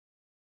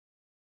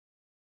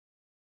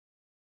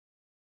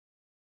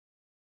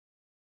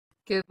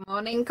Good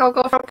morning,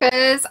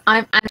 Gogglefrogs.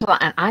 I'm Angela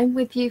and I'm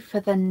with you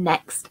for the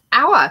next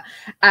hour.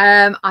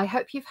 I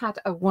hope you've had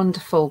a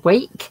wonderful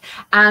week,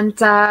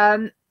 and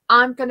I'm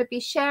going to be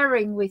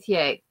sharing with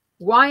you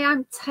why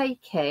I'm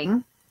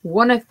taking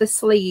one of the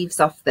sleeves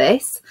off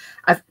this.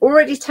 I've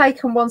already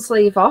taken one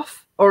sleeve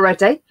off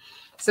already.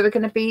 So we're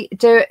going to be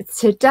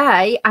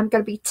today. I'm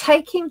going to be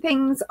taking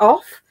things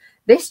off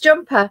this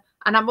jumper,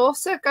 and I'm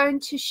also going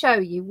to show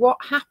you what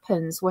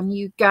happens when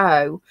you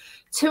go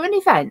to an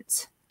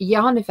event,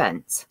 yarn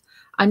event,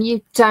 and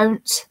you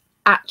don't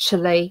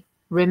actually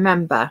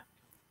remember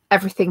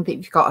everything that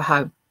you've got at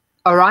home.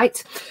 All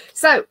right,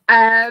 so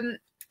I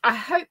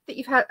hope that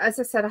you've had, as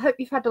I said, I hope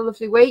you've had a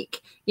lovely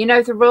week. You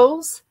know the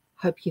rules.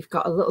 Hope you've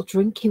got a little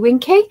drinky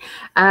winky.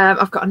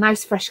 I've got a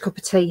nice fresh cup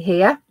of tea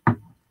here.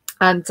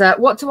 And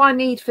what do I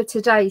need for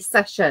today's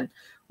session?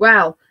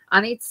 Well, I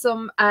need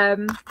some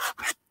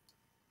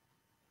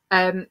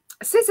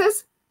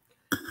scissors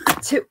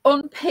to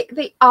unpick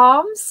the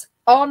arms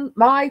on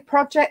my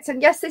project.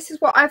 And yes, this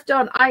is what I've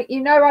done. I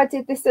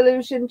did this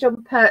illusion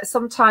jumper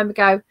some time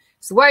ago.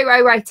 It's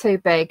way too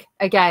big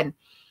again.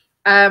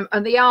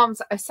 And the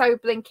arms are so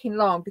blinking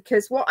long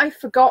because what I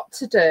forgot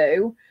to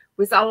do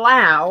was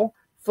allow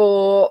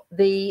for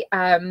the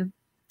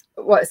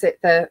what is it,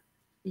 the,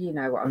 you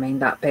know what I mean,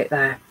 that bit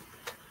there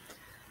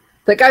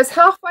that goes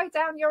halfway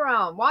down your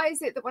arm. Why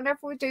is it that whenever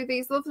we do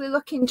these lovely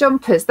looking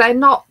jumpers, they're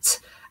not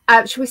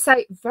should we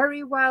say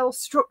very well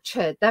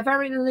structured? They're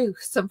very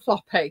loose and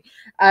floppy.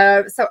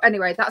 So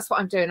anyway, that's what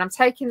I'm doing. I'm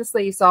taking the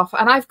sleeves off,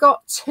 and I've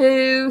got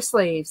two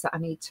sleeves that I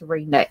need to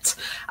reknit,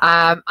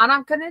 and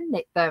I'm going to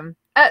knit them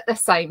at the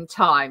same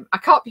time. I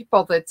can't be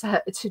bothered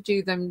to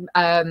do them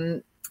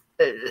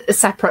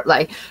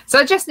separately, so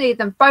I just need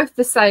them both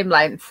the same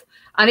length.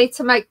 I need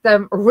to make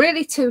them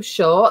really too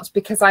short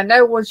because I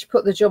know once you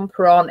put the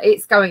jumper on,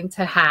 it's going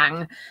to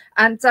hang.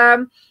 And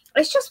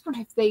it's just one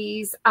of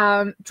these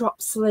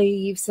drop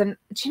sleeves. And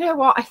do you know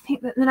what? I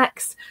think that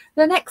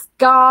the next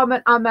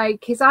garment I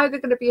make is either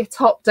going to be a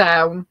top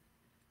down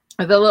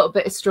with a little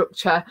bit of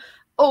structure,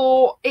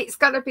 or it's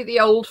going to be the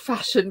old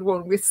fashioned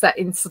one with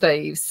setting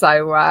sleeves.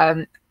 So,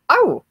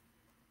 oh,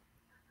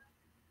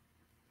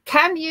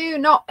 can you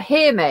not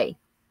hear me?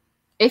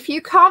 If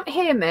you can't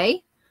hear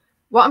me,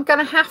 what I'm going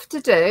to have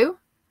to do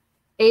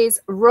is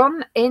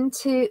run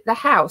into the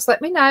house.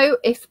 Let me know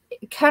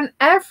can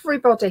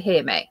everybody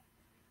hear me?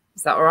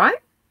 Is that all right?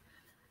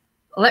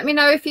 Let me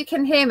know if you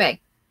can hear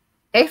me.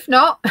 If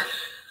not,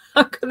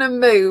 I'm going to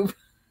move.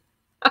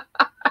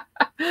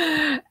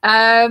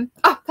 Oh,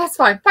 that's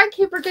fine. Thank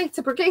you,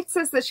 Brigitte. Brigitte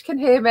says that she can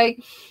hear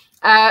me.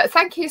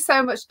 Thank you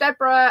so much,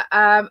 Deborah.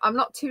 I'm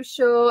not too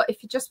sure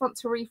if you just want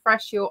to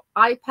refresh your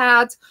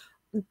iPad,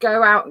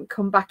 go out and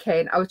come back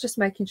in. I was just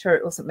making sure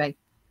it wasn't me.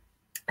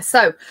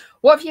 So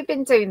what have you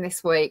been doing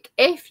this week?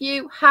 If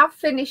you have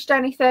finished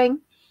anything,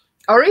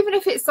 or even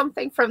if it's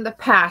something from the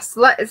past,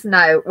 let us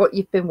know what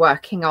you've been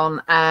working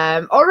on,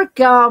 or a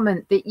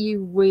garment that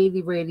you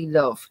really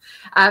love.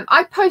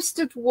 I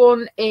posted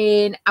one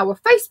in our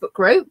Facebook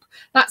group.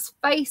 That's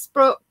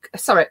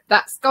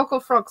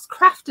Gogglefrogs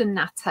Craft and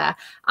Natter.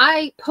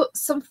 I put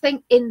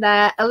something in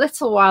there a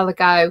little while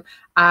ago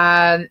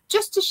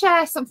just to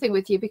share something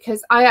with you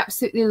because I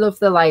absolutely love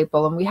the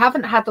label, and we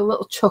haven't had a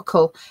little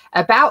chuckle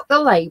about the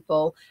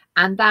label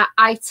and that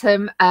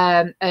item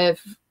of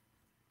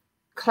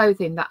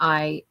clothing that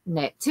I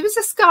knit. It was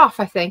a scarf,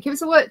 I think. It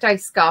was a workday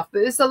scarf,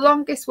 but it was the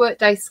longest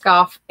workday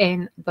scarf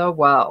in the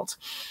world.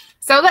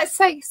 So let's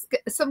say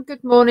some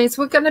good mornings.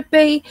 We're going to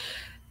be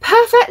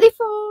perfectly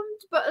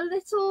formed, but a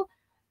little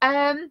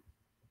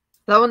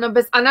lower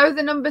numbers. I know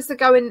the numbers are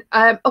going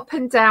up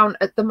and down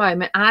at the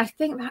moment, and I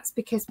think that's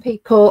because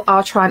people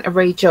are trying to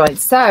rejoin.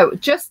 So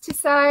just to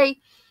say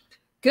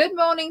good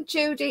morning,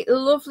 Judy,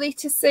 lovely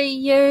to see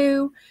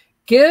you.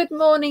 Good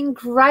morning,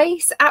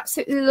 Grace,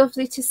 absolutely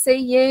lovely to see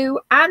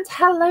you. And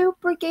hello,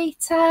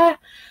 Brigitte,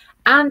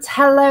 and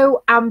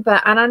hello,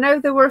 Amber. And I know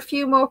there were a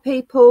few more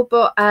people,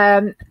 but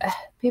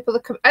people are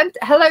coming. And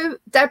hello,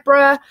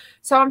 Deborah.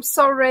 So I'm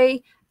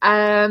sorry if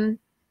I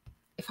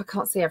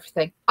can't see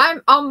everything.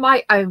 I'm on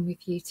my own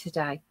with you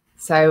today.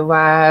 So,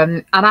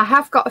 and I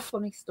have got a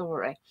funny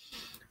story.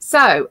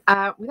 So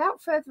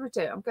without further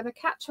ado, I'm going to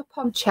catch up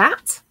on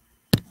chat.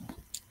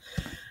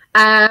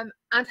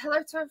 And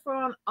hello to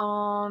everyone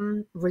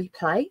on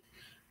replay.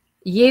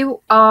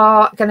 You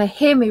are going to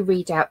hear me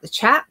read out the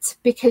chat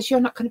because you're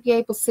not going to be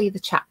able to see the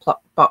chat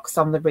box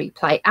on the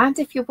replay. And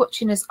if you're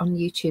watching us on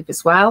YouTube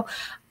as well,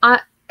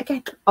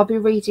 again, I'll be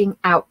reading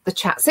out the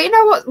chat. So you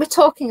know what we're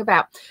talking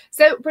about.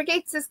 So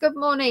Brigitte says, good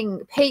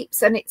morning,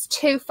 peeps. And it's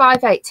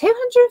 258,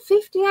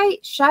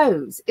 258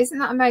 shows. Isn't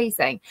that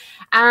amazing?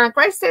 And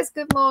Grace says,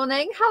 good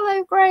morning.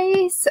 Hello,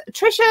 Grace.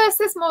 Trisha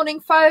says, morning,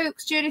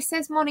 folks. Judy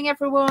says, morning,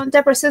 everyone.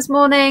 Deborah says,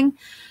 morning.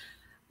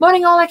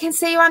 Morning, all. I can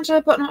see you,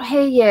 Angela, but not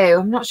hear you.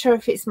 I'm not sure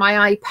if it's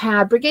my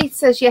iPad. Brigitte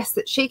says, yes,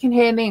 that she can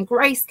hear me. And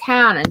Grace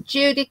can. And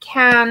Judy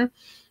can.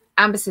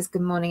 Amber says,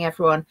 good morning,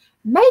 everyone.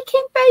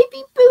 Making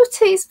baby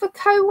booties for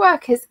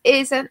co-workers,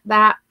 isn't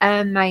that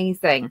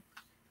amazing?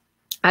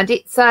 And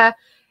it's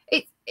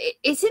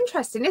it's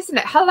interesting, isn't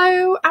it?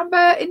 Hello,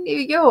 Amber in New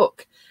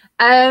York.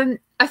 I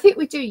think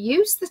we do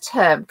use the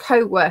term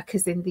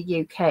co-workers in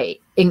the UK,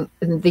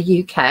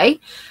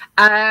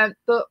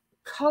 but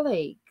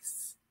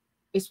colleagues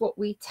is what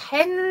we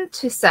tend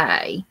to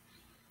say.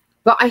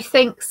 But I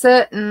think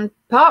certain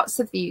parts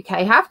of the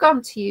UK have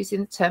gone to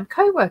using the term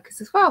co-workers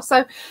as well.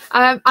 So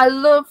I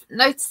love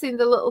noticing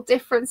the little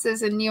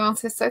differences and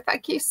nuances. So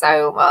thank you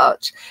so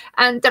much.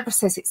 And Deborah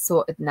says it's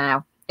sorted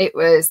now. It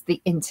was the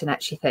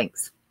internet, she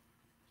thinks.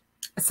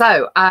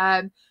 So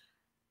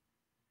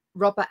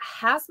Robert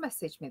has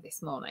messaged me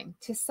this morning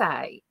to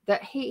say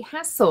that he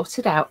has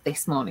sorted out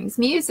this morning's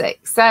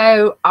music.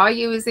 So are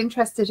you as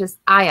interested as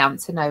I am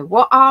to know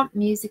what our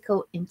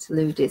musical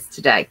interlude is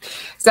today?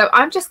 So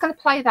I'm just going to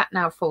play that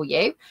now for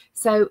you.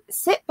 So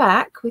sit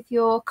back with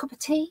your cup of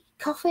tea,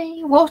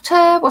 coffee,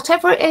 water,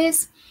 whatever it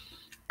is,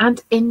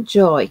 and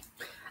enjoy.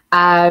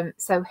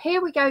 So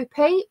here we go,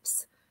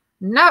 peeps.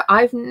 No,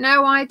 I've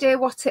no idea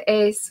what it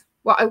is.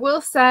 What I will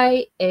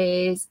say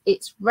is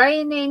it's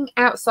raining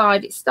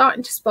outside. It's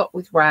starting to spot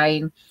with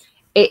rain.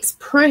 It's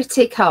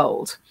pretty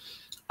cold.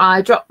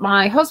 I dropped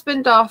my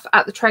husband off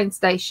at the train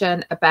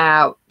station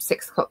about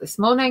 6 o'clock this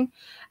morning.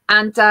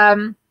 And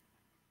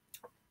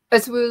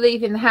as we were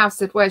leaving the house,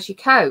 I said, "Where's your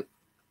coat?"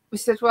 We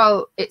said,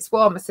 "Well, it's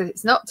warm." I said,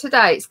 "It's not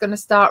today. It's going to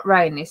start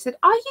raining." He said,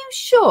 "Are you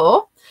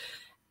sure?"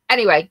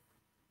 Anyway,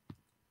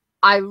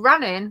 I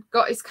ran in,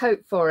 got his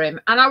coat for him,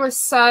 and I was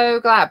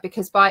so glad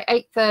because by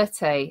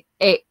 8:30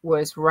 it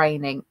was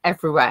raining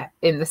everywhere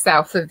in the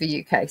south of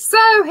the UK.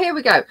 So here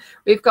we go.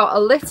 We've got a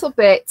little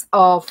bit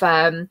of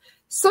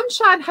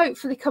sunshine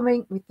hopefully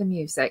coming with the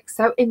music.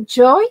 So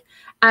enjoy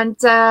and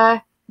do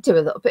a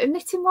little bit of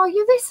knitting while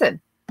you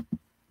listen.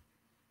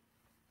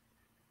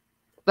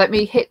 Let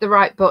me hit the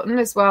right button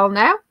as well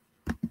now.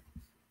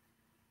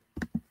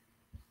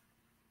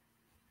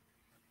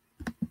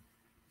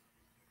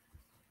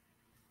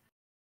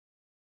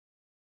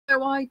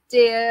 No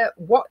idea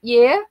what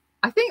year.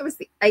 I think it was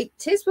the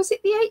 80s. Was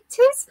it the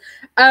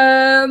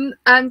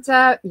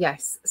 80s?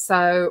 Yes,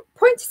 so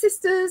Pointer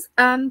Sisters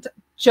and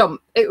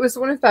Jump. It was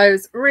one of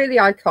those really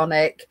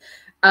iconic.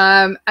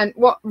 And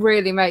what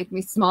really made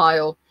me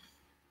smile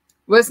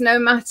was no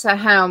matter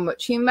how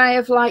much you may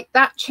have liked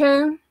that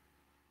tune,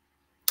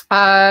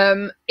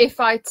 if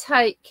I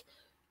take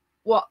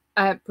what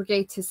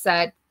Brigitte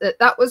said,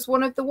 that was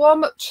one of the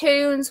warm-up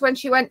tunes when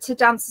she went to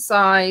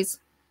Dancercise.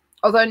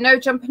 Although no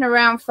jumping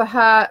around for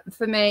her,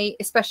 for me,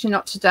 especially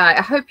not today.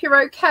 I hope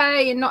you're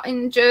okay and not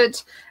injured.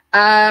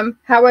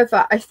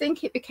 However, I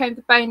think it became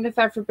the bane of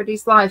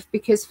everybody's life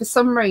because for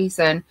some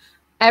reason,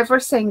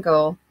 every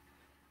single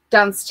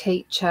dance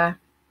teacher,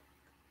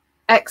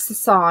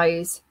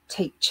 exercise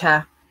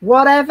teacher,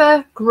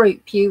 whatever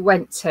group you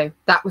went to,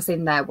 that was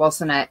in there,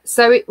 wasn't it?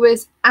 So it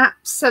was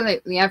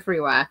absolutely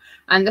everywhere.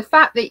 And the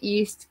fact that you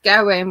used to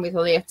go in with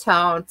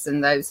leotards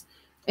and those,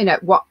 you know,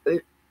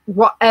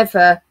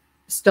 whatever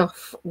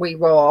stuff we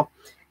wore,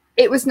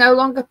 it was no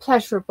longer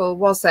pleasurable,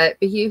 was it?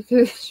 But you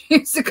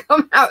used to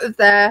come out of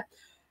there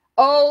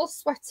all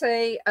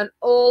sweaty and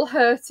all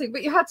hurting,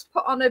 but you had to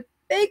put on a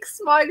big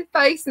smiley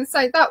face and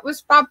say that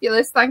was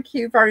fabulous, thank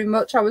you very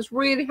much, I was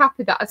really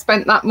happy that I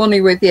spent that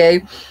money with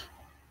you.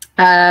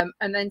 And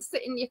then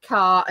sit in your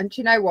car, and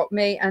do you know what,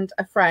 me and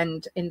a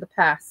friend in the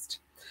past,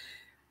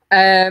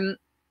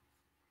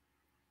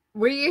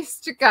 we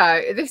used to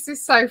go, this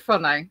is so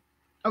funny,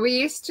 we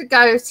used to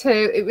go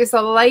to, it was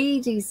a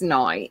ladies'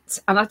 night,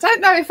 and I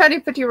don't know if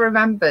anybody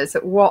remembers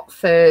at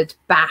Watford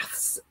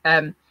baths,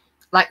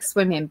 like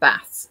swimming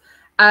baths,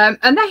 and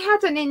they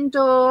had an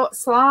indoor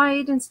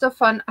slide and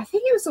stuff on. I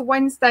think it was a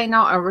Wednesday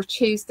night or a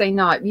Tuesday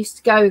night. We used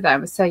to go there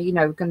and say, you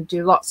know, we're going to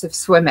do lots of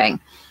swimming.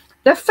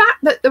 The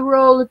fact that there were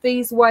all of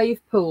these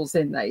wave pools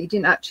in there, you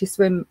didn't actually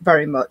swim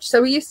very much.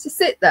 So we used to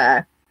sit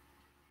there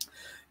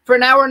for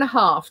an hour and a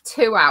half,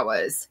 2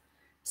 hours,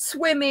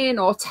 swimming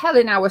or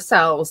telling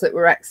ourselves that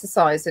we're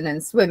exercising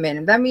and swimming.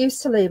 And then we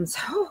used to leave and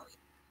say, oh,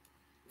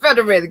 we've had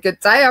a really good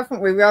day, haven't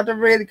we? We had a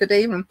really good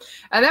evening.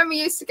 And then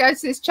we used to go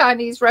to this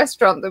Chinese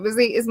restaurant that was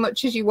eat as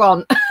much as you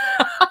want.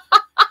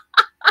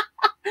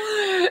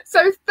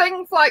 So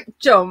things like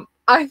Jump,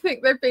 I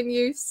think they've been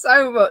used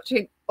so much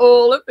in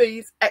all of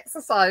these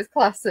exercise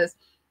classes.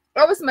 It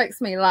always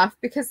makes me laugh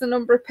because the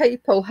number of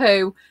people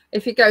who,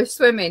 if you go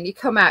swimming, you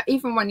come out,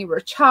 even when you were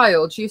a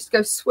child, you used to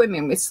go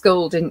swimming with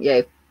school, didn't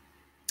you?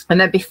 And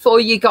then before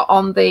you got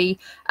on the,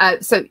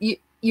 so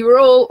you were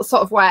all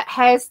sort of wet,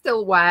 hair's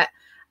still wet,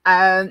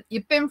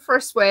 you've been for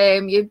a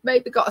swim, you've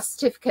maybe got a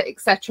certificate,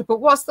 etc. But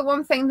what's the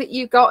one thing that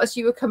you got as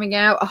you were coming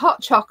out? A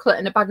hot chocolate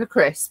and a bag of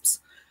crisps.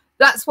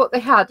 That's what they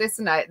had,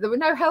 isn't it? There were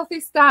no healthy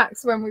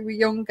snacks when we were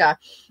younger.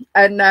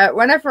 And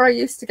whenever I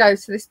used to go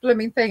to this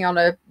blooming thing on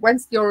a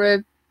Wednesday or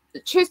a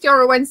Tuesday or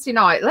a Wednesday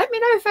night, let me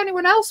know if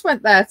anyone else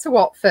went there to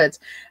Watford.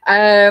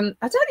 I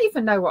don't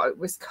even know what it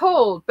was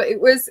called, but it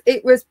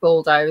was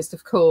bulldozed,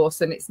 of course,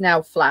 and it's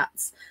now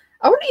flats.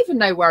 I wouldn't even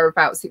know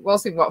whereabouts it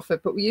was in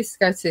Watford, but we used to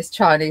go to this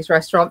Chinese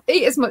restaurant,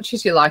 eat as much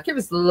as you like. It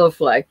was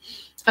lovely.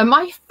 And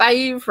my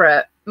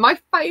favourite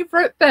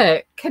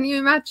bit, can you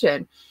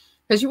imagine?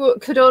 because you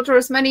could order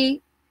as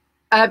many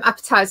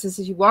appetizers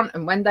as you want,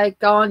 and when they're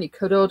gone you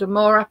could order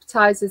more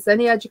appetizers.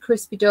 Then you had your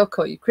crispy duck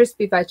or your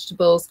crispy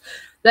vegetables,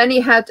 then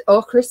you had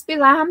crispy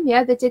lamb,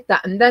 yeah, they did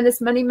that, and then as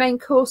many main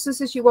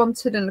courses as you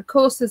wanted, and of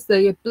course there's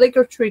the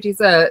obligatory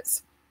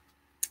desserts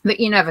that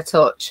you never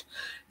touch,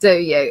 do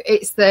you?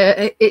 It's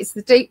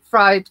the deep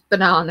fried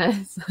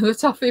bananas, the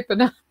toffee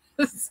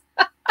bananas.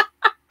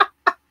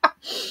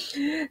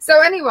 So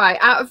anyway,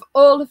 out of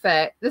all of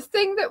it, the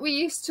thing that we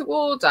used to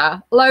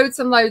order loads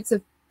and loads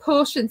of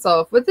portions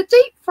of were the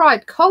deep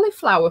fried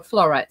cauliflower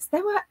florets.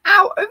 They were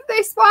out of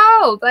this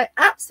world. They're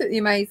absolutely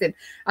amazing.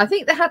 I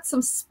think they had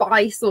some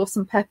spice or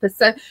some peppers.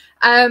 So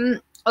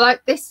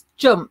like this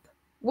jump,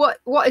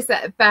 what is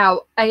that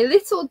about? A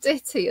little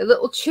ditty, a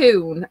little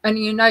tune, and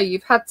you know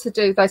you've had to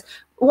do those.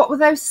 What were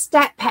those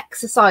step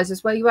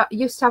exercises where you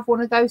used to have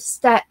one of those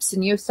steps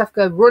and you used to have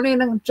to go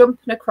running and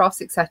jumping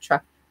across,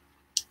 etc.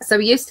 So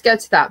we used to go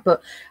to that.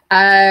 But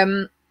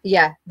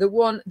yeah, the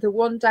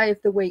one day of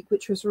the week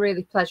which was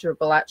really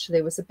pleasurable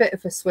actually was a bit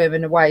of a swim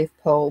in a wave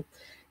pool.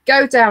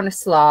 Go down a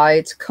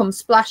slide, come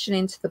splashing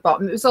into the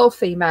bottom. It was all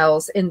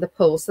females in the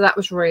pool, so that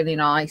was really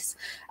nice.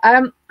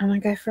 And I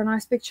go for a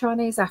nice big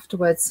Chinese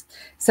afterwards.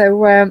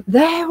 So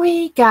there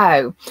we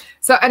go.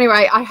 So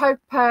anyway, I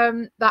hope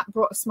that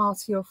brought a smile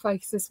to your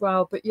face as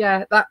well. But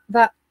yeah,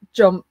 that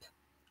jump,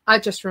 I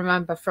just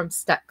remember from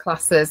step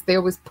classes, they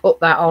always put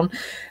that on.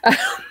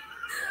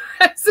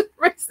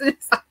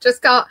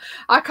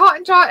 I can't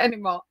enjoy it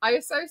anymore. I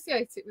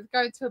associate it with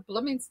going to a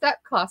blooming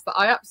step class that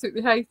I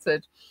absolutely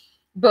hated.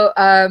 But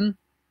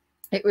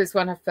it was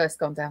when I first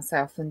gone down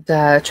south and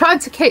trying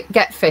to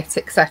get fit,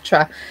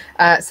 etc.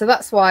 So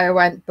that's why I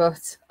went.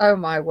 But oh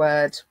my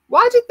word,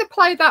 why did they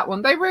play that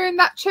one? They ruined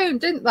that tune,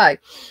 didn't they?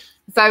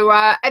 So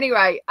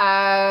anyway,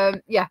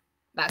 yeah,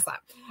 that's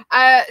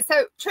that.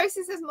 So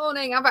Tracy says,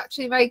 morning, I've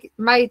actually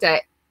made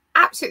it.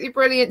 Absolutely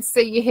brilliant to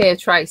see you here,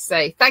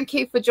 Tracy. Thank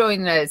you for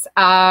joining us.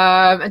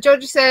 And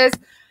Georgie says,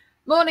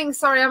 morning,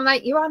 sorry I'm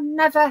late. You are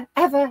never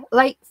ever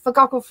late for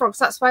Gogglefrogs.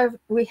 That's why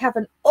we have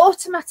an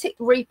automatic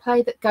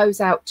replay that goes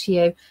out to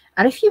you,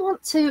 and if you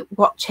want to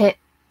watch it,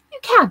 you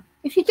can.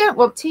 If you don't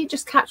want to, you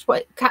just catch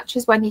what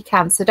catches when you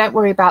can, so don't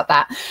worry about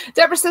that.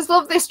 Deborah says,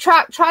 love this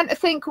track, trying to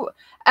think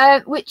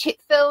which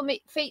film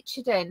it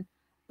featured in,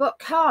 but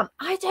can't.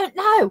 I don't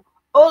know.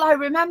 All I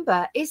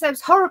remember is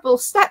those horrible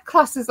step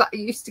classes that I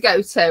used to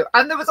go to,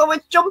 and there was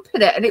always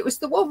jumping it, and it was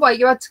the one where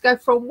you had to go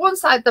from one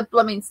side of the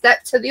blooming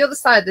step to the other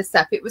side of the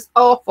step. It was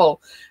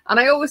awful, and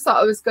I always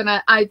thought I was going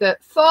to either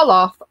fall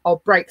off or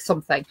break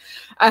something.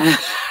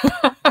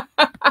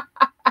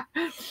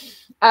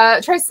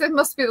 Tracy said,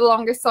 must be the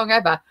longest song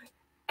ever.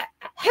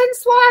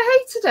 Hence why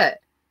I hated it.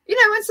 You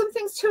know, when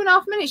something's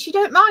 2.5 minutes, you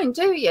don't mind,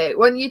 do you?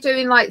 When you're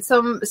doing like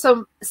some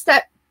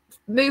step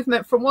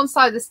movement from one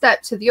side of the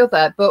step to the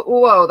other, but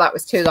whoa, that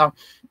was too long.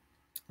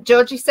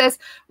 Georgie says,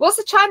 what's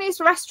the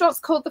Chinese restaurants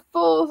called the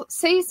Four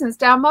Seasons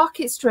down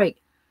Market Street?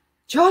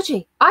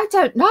 Georgie, I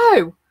don't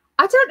know.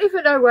 I don't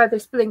even know where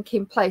this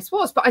blinking place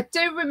was, but I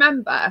do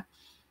remember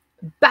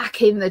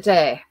back in the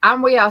day,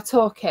 and we are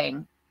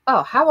talking,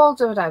 oh, how old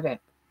would I be?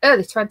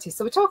 Early 20s.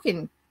 So we're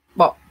talking,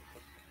 what,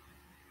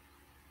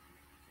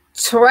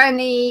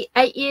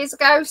 28 years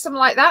ago, something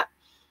like that.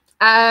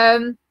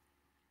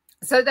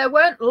 So there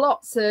weren't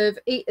lots of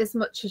eat as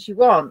much as you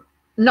want,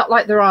 not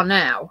like there are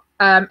now.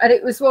 And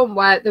it was one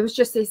where there was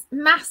just this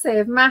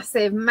massive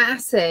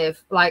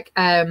like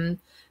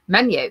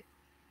menu,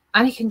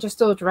 and you can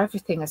just order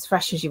everything as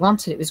fresh as you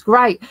wanted. It was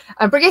great.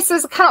 And Brigitte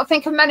says, I cannot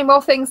think of many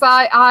more things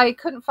I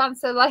couldn't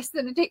fancy less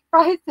than a deep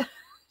fried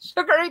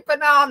sugary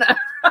banana.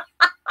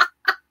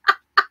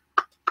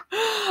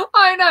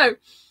 I know,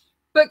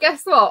 but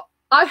guess what?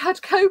 I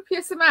had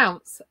copious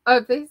amounts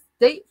of this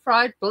deep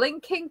fried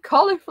blinking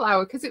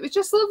cauliflower because it was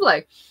just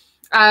lovely.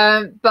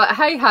 But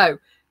hey ho,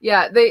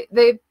 yeah,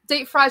 the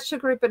deep fried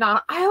sugary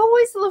banana, I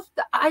always loved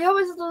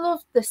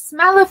the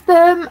smell of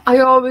them.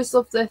 I always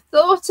loved the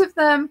thought of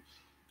them,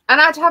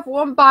 and I'd have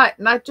one bite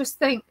and I'd just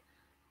think,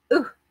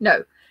 oh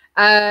no.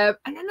 And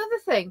another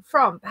thing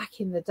from back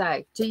in the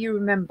day, do you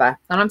remember,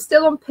 and I'm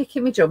still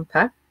unpicking my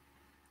jumper,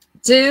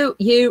 do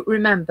you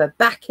remember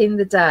back in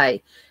the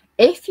day,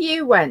 if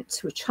you went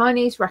to a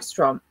Chinese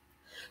restaurant,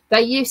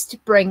 they used to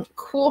bring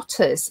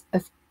quarters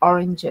of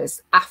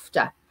oranges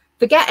after.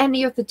 Forget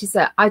any of the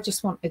dessert. I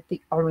just wanted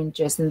the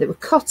oranges, and they were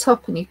cut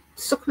up and you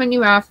stuck them in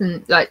your mouth,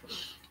 and like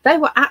they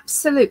were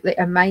absolutely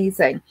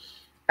amazing.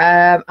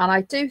 And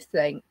I do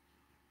think,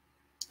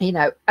 you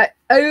know,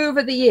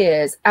 over the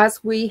years,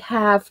 as we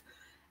have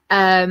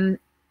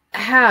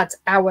had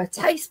our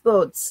taste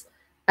buds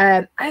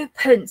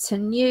open to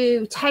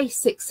new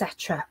tastes,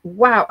 etc.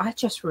 Wow, I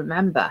just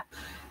remember,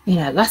 you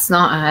know, last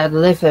night I had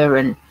liver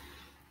and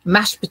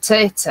mashed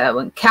potato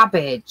and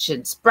cabbage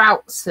and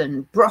sprouts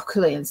and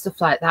broccoli and stuff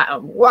like that,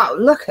 and wow,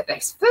 look at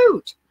this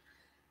food,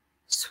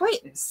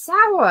 sweet and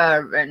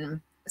sour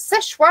and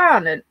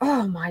Szechuan, and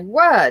oh my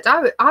word,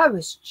 I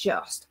was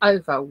just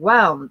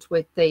overwhelmed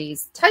with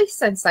these taste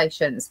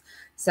sensations.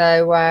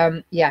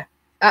 So yeah,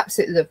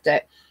 absolutely loved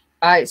it.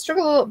 I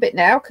struggle a little bit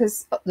now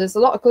because there's a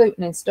lot of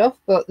gluten in stuff,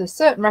 but there's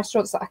certain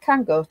restaurants that I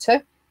can go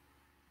to,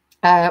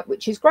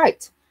 which is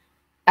great.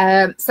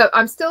 So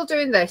I'm still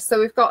doing this. So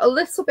we've got a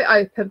little bit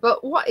open,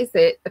 but what is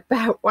it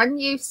about when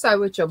you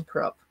sew a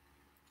jumper up?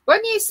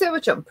 When you sew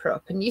a jumper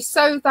up and you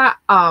sew that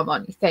arm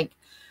on, you think,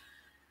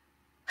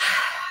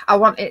 I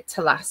want it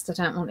to last. I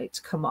don't want it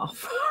to come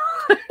off.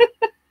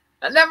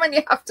 And then when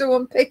you have to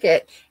unpick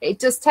it, it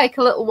does take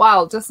a little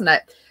while, doesn't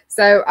it?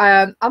 So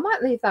I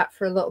might leave that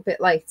for a little bit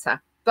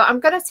later. But I'm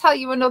going to tell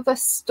you another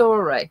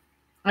story.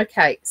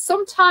 Okay,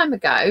 some time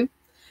ago,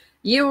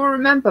 you will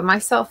remember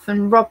myself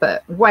and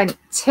Robert went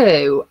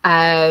to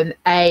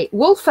a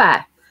wool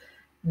fair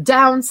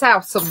down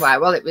south somewhere.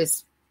 Well, it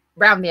was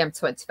around the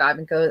M25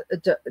 and go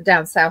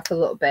down south a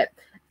little bit.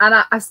 And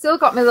I still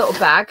got my little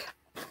bag.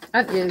 I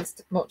haven't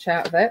used much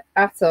out of it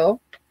at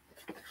all.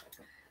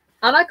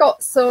 And I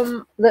got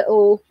some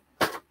little,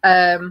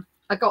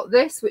 I got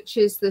this, which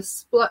is the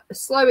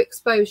slow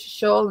exposure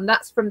shawl. And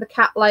that's from the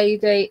cat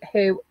lady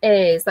who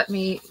is, let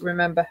me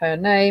remember her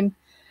name,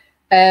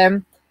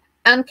 Anne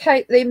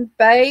Caitlin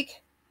Baig.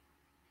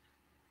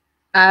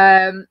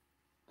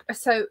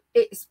 So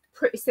it's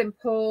pretty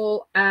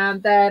simple.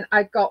 And then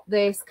I got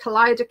this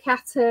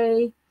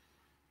Kaleidocatty,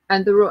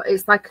 and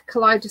it's like a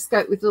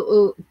kaleidoscope with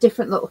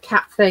different little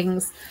cat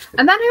things.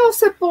 And then I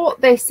also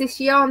bought this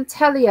yarn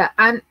tellier.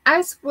 And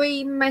as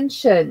we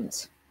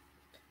mentioned,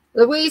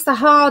 Louisa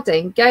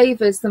Harding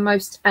gave us the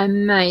most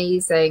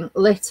amazing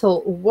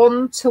little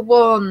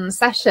one-to-one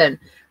session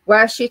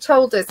where she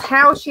told us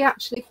how she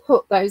actually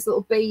put those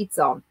little beads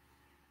on.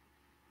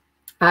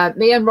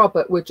 Me and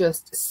Robert were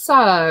just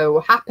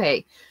so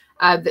happy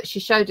that she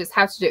showed us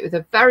how to do it with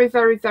a very,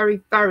 very, very,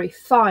 very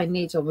fine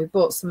needle. We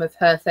bought some of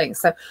her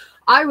things. So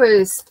I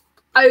was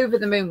over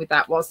the moon with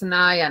that, wasn't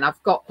I? And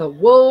I've got the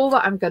wool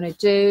that I'm going to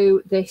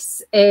do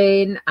this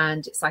in,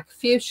 and it's like a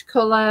fuchsia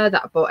colour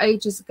that I bought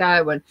ages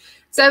ago, and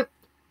so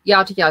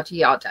yada yada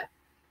yada.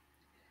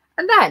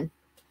 And then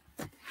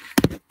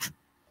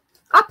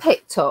I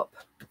picked up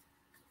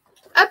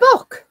a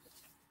book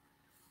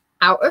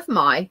out of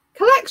my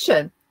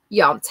collection,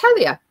 Yarn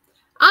Tellier, and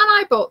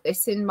I bought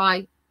this in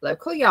my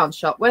local yarn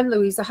shop when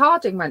Louisa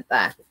Harding went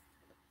there.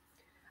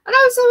 And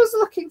as I was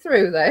looking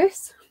through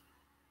this,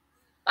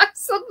 I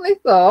suddenly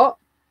thought,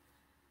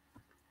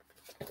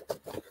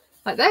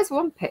 like, there's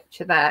one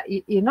picture there.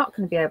 You're not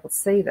going to be able to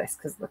see this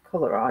because of the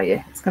colour, are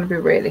you? It's going to be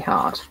really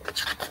hard.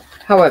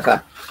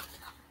 However,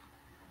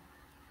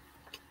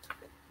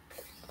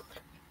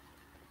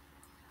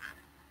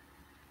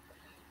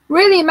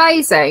 really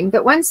amazing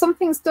that when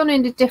something's done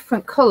in a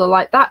different colour,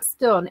 like that's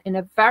done in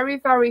a very,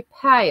 very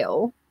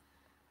pale,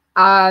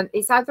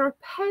 it's either a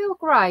pale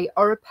grey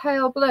or a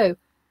pale blue,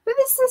 but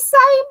it's the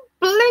same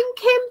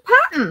blinking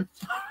pattern.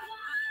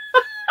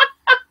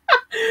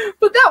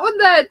 But that one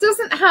there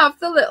doesn't have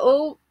the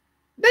little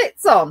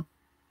bits on.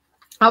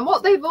 And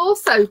what they've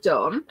also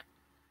done,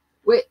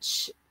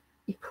 which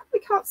you probably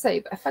can't see,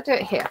 but if I do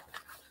it here,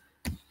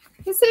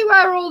 you can see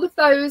where all of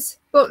those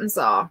buttons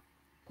are.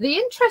 The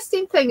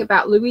interesting thing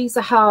about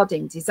Louisa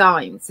Harding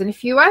designs, and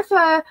if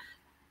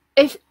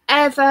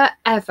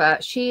ever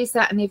she is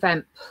at an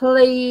event,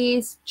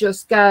 please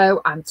just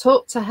go and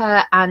talk to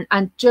her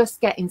and just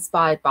get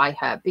inspired by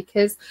her,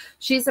 because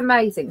she's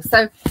amazing.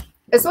 So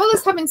as well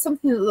as having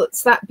something that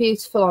looks that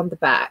beautiful on the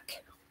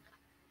back,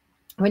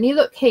 when you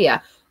look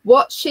here,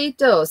 what she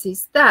does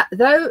is that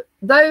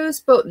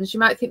those buttons, you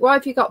might think, why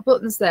have you got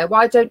buttons there?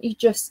 Why don't you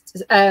just,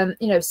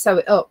 sew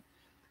it up?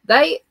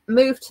 They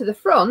move to the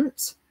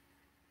front,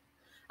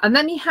 and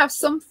then you have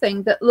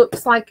something that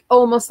looks like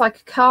almost like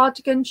a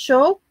cardigan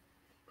shawl.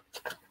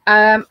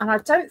 And I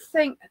don't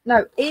think,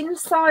 no,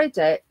 inside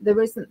it,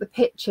 there isn't the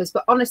pictures,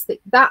 but honestly,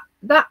 that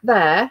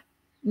there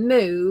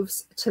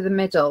moves to the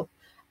middle.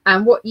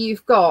 And what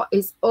you've got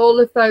is all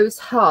of those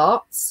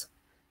hearts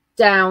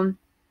down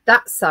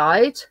that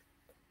side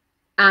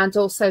and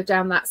also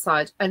down that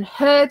side. And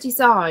her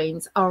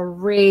designs are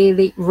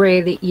really,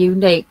 really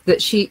unique,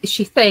 that she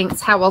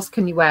thinks, how else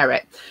can you wear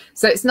it?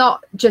 So it's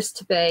not just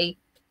to be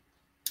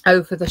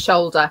over the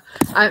shoulder.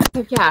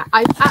 So yeah,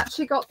 I've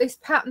actually got this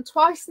pattern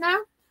twice now.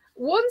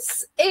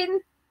 Once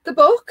in the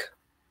book,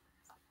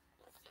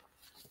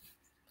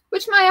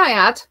 which, may I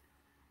add,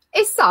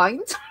 is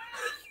signed.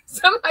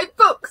 So my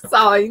book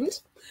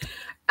signed.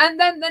 And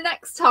then the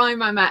next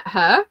time I met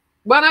her,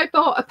 when I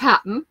bought a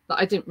pattern that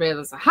I didn't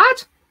realise I had,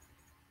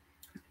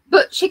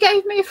 but she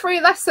gave me a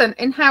free lesson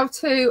in how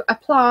to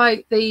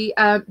apply the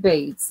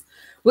beads,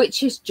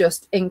 which is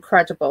just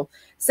incredible.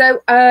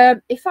 So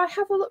if I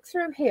have a look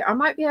through here, I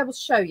might be able to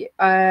show you.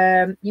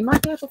 You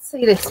might be able to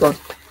see this one.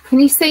 Can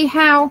you see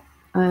how?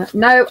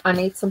 No, I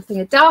need something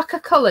a darker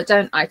colour,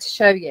 don't I, to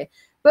show you.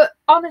 But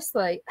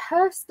honestly,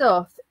 her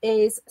stuff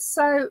is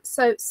so,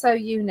 so, so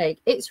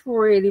unique. It's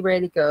really,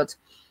 really good.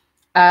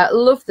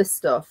 Love the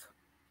stuff.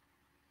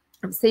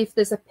 Let's see if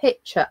there's a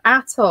picture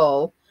at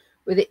all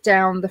with it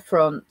down the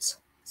front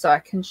so I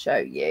can show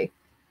you.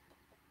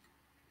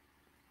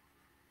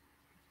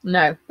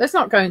 No, there's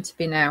not going to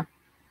be now.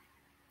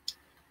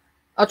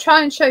 I'll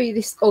try and show you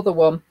this other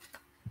one.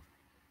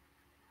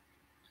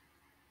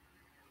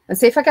 And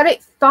see if I get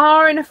it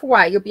far enough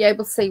away, you'll be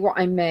able to see what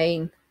I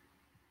mean.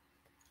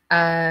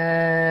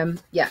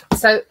 Yeah,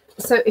 so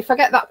if I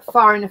get that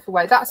far enough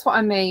away, that's what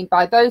I mean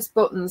by those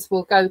buttons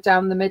will go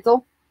down the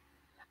middle,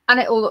 and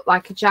it will look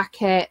like a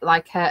jacket,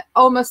 like a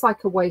almost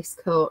like a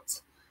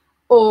waistcoat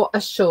or a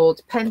shawl,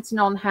 depending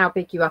on how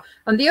big you are.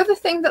 And the other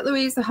thing that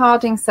Louisa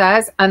Harding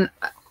says, and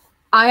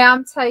I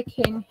am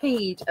taking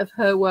heed of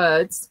her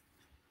words,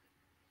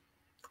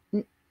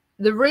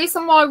 the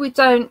reason why we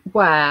don't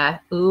wear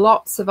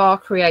lots of our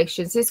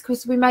creations is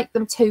because we make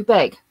them too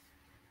big.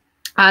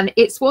 And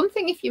it's one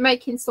thing if you're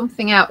making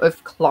something out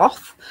of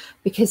cloth,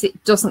 because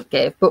it doesn't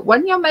give. But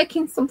when you're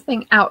making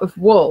something out of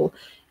wool,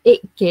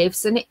 it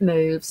gives and it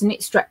moves and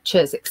it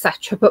stretches,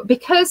 etc. But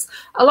because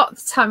a lot of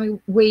the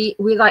time we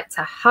like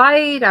to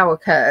hide our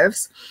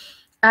curves,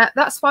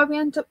 that's why we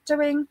end up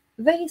doing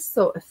these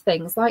sort of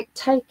things, like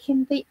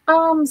taking the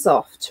arms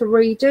off to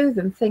redo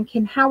them,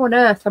 thinking, how on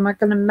earth am I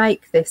going to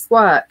make this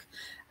work?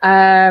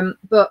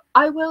 But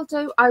I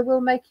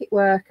will make it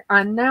work.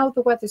 And now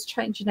the weather's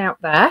changing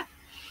out there.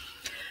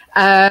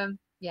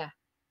 Yeah,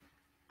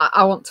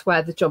 I want to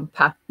wear the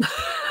jumper.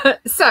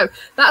 So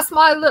that's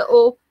my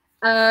little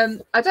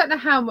I don't know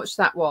how much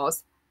that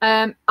was.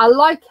 I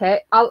like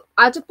it.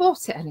 I'd have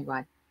bought it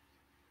anyway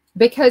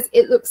because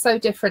it looks so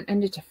different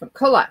in a different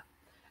color,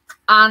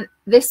 and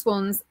this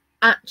one's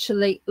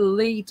actually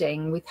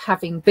leading with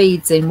having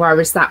beads in,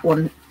 whereas that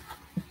one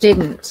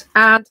didn't.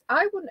 And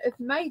I wouldn't have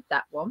made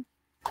that one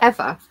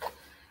ever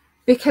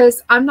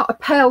because I'm not a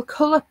pale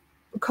color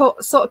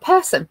sort of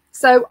person.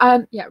 So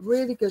yeah,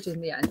 really good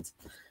in the end.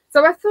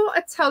 So I thought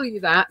I'd tell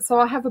you that. So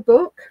I have a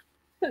book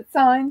that's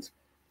signed,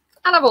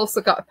 and I've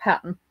also got a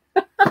pattern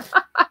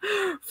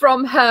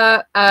from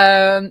her.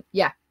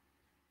 Yeah.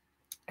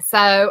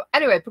 So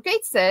anyway,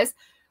 Brigitte says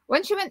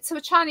when she went to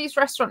a Chinese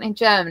restaurant in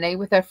Germany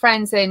with her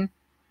friends in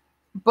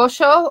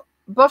Buchholz,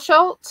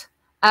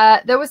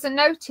 there was a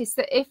notice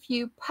that if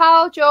you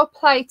piled your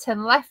plate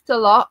and left a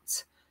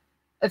lot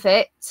of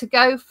it to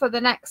go for the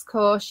next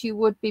course, you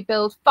would be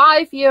billed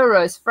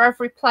 €5 for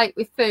every plate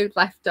with food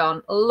left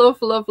on.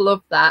 Love, love,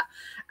 love that.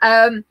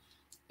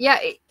 Yeah,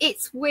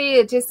 it's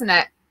weird, isn't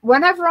it?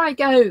 Whenever I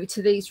go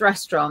to these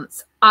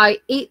restaurants, I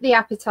eat the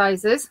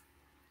appetizers.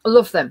 I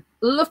love them.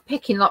 Love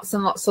picking lots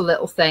and lots of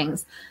little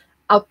things.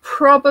 I'll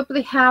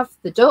probably have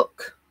the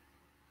duck.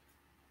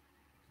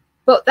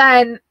 But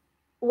then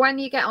when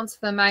you get onto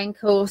the main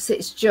course,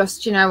 it's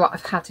just, you know what,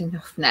 I've had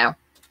enough now.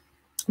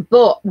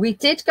 But we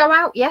did go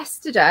out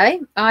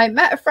yesterday. I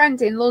met a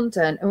friend in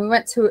London and we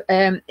went to,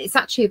 it's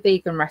actually a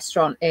vegan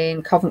restaurant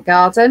in Covent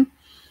Garden.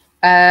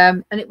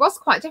 And it was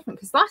quite different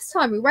because last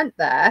time we went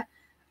there,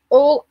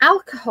 all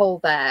alcohol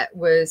there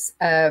was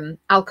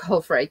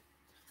alcohol free.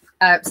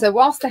 So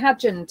whilst they had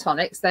gin and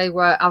tonics, they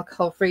were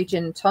alcohol free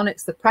gin and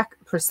tonics. The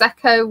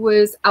Prosecco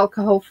was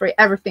alcohol free.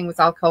 Everything was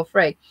alcohol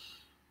free.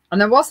 And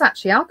there was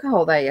actually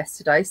alcohol there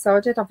yesterday. So I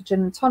did have a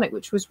gin and tonic,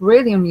 which was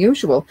really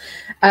unusual.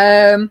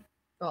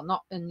 Well,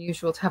 not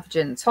unusual to have a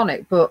gin and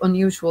tonic, but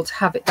unusual to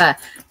have it there.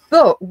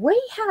 But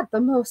we had the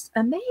most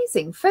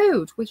amazing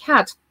food. We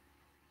had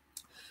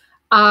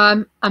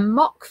a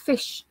mock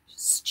fish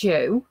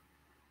stew,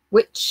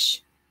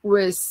 which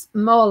was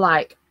more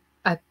like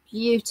a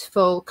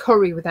beautiful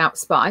curry without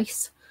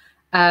spice,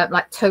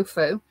 like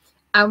tofu.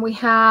 And we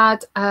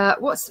had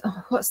what's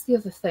the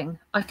other thing?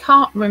 I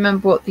can't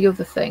remember what the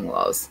other thing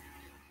was.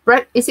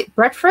 Bread? Is it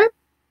breadfruit?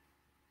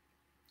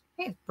 I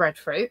think it's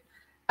breadfruit.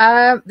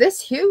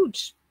 This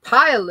huge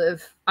pile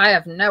of, I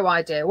have no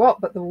idea what,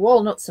 but the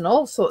walnuts and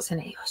all sorts in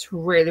it. It was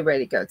really,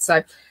 really good.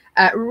 So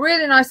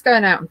really nice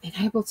going out and being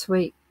able to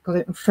eat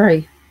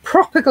gluten-free,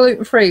 proper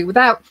gluten-free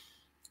without,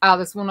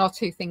 there's one or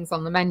two things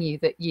on the menu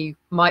that you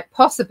might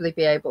possibly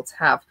be able to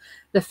have.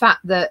 The fact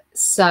that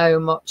so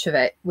much of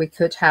it we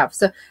could have.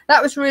 So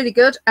that was really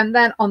good. And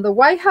then on the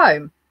way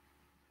home,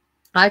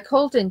 I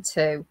called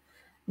into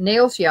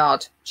Neil's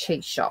Yard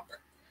cheese shop.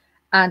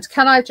 And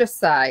can I just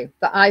say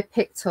that I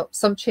picked up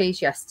some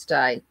cheese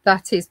yesterday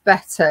that is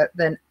better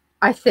than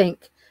I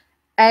think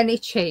any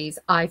cheese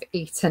I've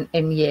eaten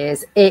in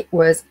years. It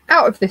was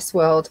out of this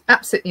world,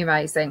 absolutely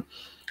amazing.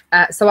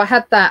 So I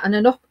had that and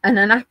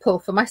an apple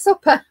for my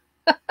supper.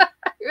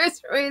 It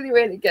was really,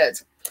 really good.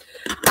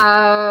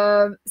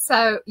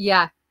 So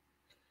yeah.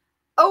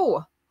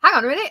 Oh, hang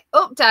on a minute.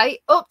 Update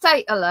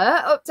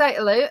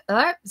alert.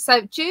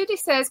 So Judy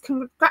says,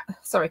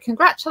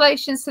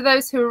 congratulations to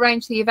those who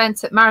arranged the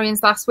event at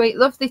Marion's last week.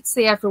 Lovely to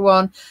see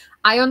everyone.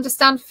 I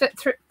understand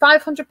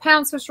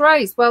 £500 was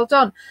raised. Well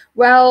done.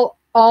 Well,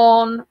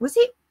 was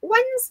it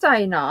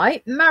Wednesday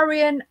night,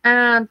 Marion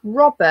and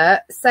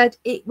Robert said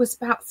it was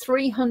about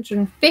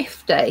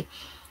 350.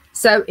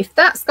 So if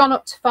that's gone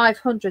up to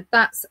 500,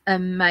 that's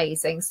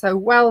amazing. So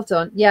well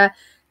done. Yeah,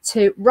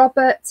 to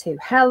Robert, to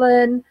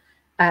Helen,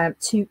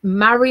 to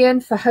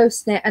Marion for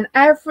hosting it, and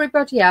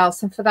everybody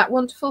else, and for that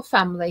wonderful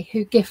family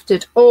who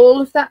gifted all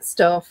of that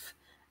stuff.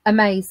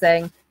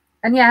 Amazing.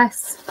 And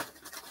yes,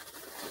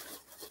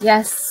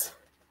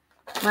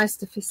 my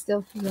stuff is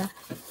still here.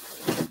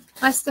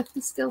 My stuff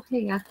is still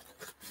here.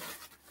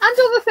 and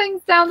other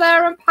things down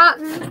there and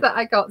patterns that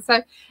I got.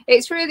 So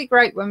it's really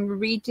great when we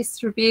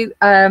redistribute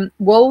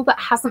wool that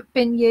hasn't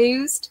been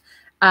used.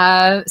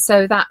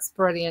 So that's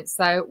brilliant.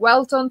 So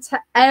well done to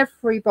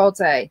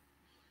everybody.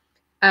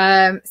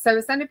 So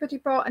has anybody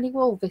bought any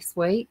wool this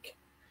week?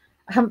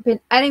 I haven't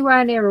been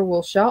anywhere near a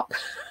wool shop.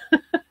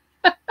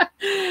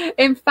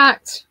 In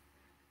fact,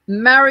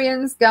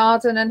 Marion's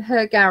garden and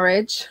her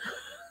garage,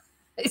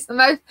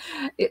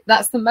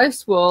 that's the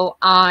most wool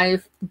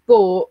I've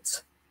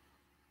bought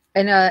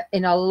in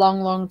a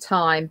long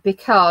time,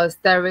 because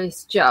there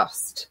is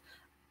just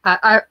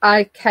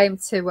I came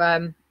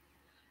to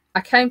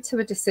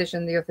a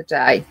decision the other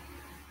day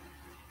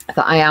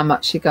that I am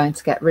actually going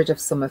to get rid of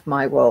some of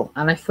my wool.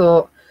 And I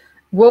thought,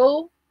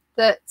 wool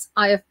that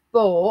I have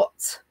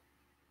bought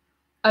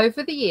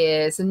over the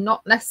years and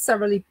not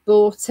necessarily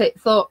bought it,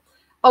 thought,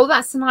 oh,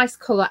 that's a nice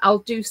colour, I'll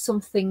do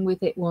something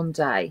with it one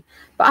day.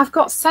 But I've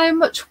got so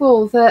much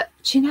wool that,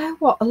 do you know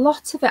what, a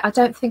lot of it I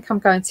don't think I'm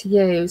going to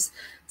use.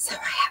 So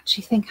I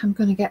actually think I'm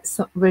going to get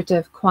rid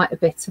of quite a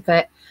bit of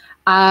it.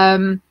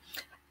 And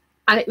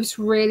it was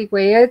really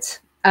weird.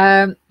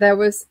 There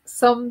was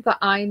some that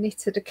I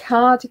knitted a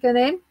cardigan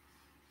in,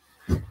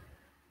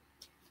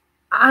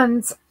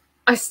 and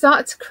I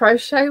started to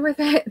crochet with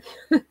it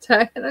the other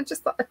day, and I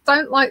just thought, I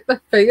don't like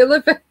the feel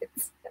of it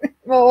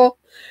anymore.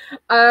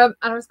 And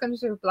I was going to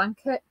do a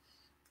blanket.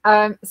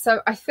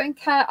 So I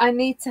think I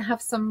need to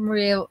have some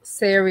real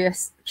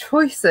serious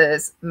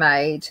choices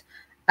made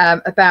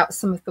about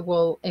some of the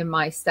wool in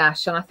my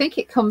stash. And I think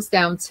it comes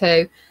down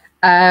to,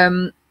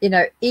 you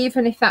know,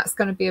 even if that's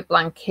going to be a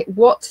blanket,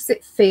 what does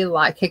it feel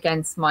like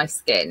against my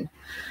skin?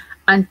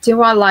 And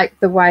do I like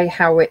the way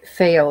how it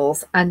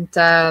feels? And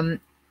yeah,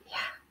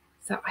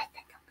 so I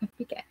think I'm going to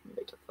be getting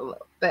rid of a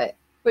little bit,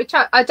 which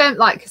I don't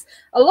like, because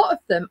a lot of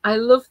them, I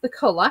love the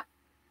colour,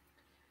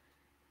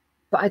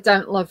 but I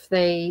don't love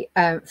the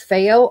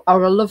feel,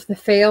 or I love the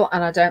feel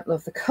and I don't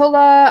love the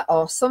colour,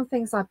 or some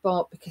things I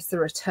bought because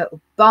they're a total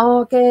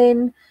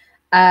bargain.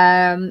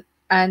 And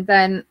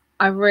then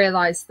I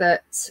realised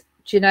that,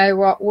 do you know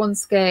what, one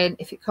skein,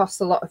 if it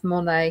costs a lot of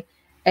money,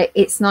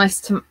 it's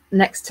nice to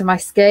next to my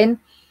skin.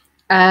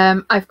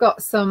 I've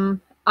got a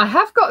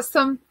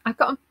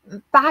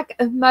bag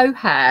of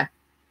mohair,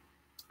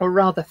 or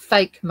rather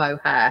fake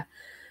mohair,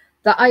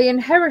 that I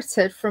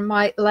inherited from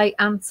my late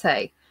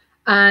auntie.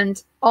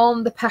 And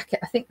on the packet,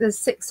 I think there's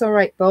 6 or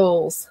 8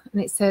 balls,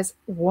 and it says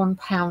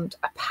 £1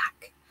 a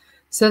pack.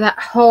 So that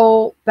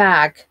whole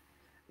bag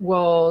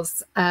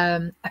was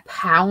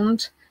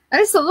 £1. And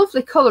it's a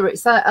lovely colour.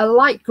 It's a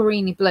light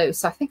greeny blue.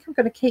 So I think I'm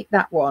going to keep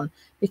that one,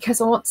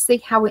 because I want to see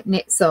how it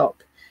knits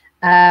up.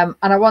 And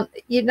I want,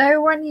 you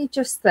know, when you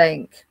just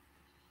think,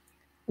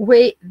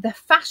 the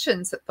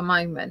fashions at the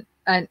moment,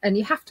 and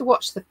you have to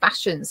watch the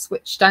fashion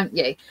switch, don't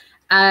you?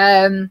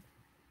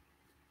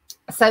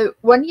 So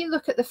when you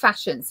look at the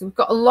fashions, we've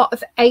got a lot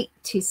of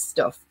 80s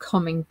stuff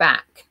coming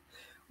back.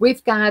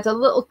 We've got a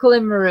little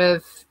glimmer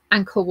of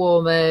ankle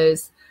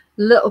warmers,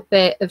 little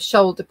bit of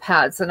shoulder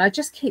pads, and I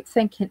just keep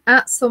thinking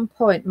at some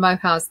point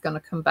mohair's going to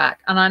come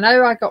back. And I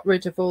know I got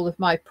rid of all of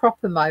my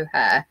proper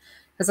mohair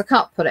because I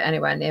can't put it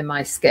anywhere near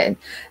my skin,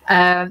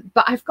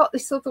 but I've got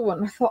this other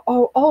one. I thought,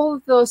 oh, all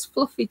of those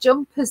fluffy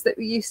jumpers that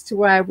we used to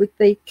wear with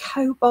the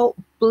cobalt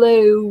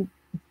blue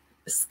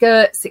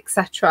skirts,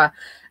 etc.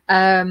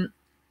 And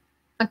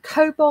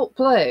cobalt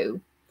blue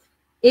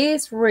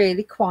is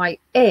really quite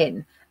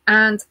in.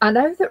 And I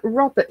know that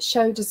Robert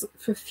showed us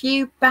for a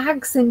few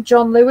bags in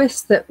John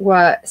Lewis that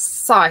were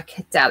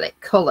psychedelic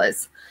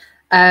colours.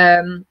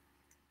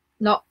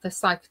 Not the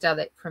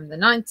psychedelic from the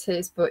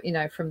 90s, but, you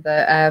know, from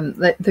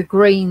the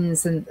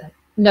greens. And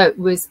no, it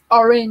was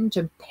orange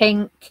and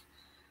pink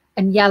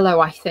and yellow,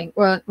 I think,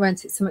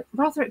 weren't it? Some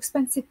rather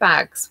expensive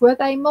bags. Were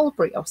they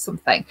Mulberry or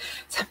something?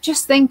 So I'm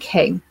just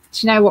thinking,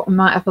 do you know what? We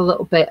might have a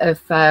little bit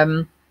of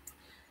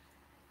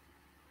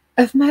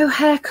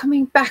mohair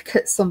coming back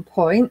at some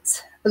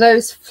point.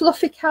 Those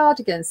fluffy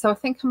cardigans. So I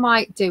think I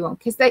might do one,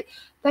 because they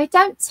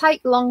don't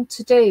take long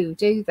to do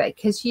they?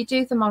 Because you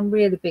do them on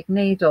really big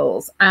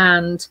needles.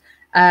 And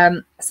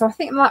so I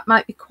think that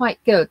might be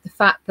quite good, the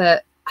fact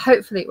that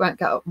hopefully it won't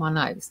get up my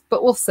nose,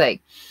 but we'll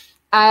see.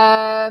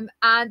 And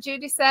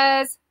Judy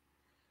says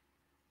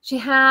she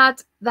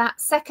had that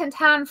second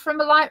hand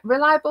from a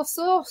reliable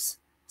source.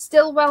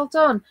 Still well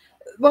done.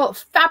 Well,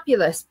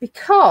 fabulous,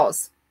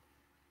 because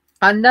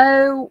I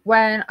know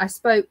when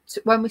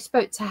we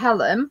spoke to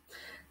Helen,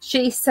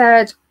 she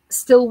said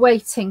still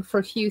waiting for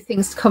a few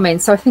things to come in.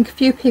 So I think a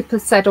few people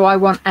said, oh, I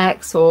want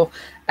X, or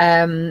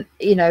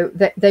you know,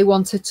 they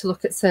wanted to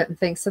look at certain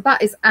things. So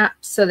that is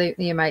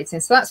absolutely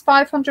amazing. So that's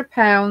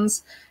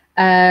 £500.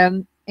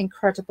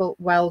 Incredible,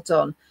 well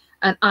done.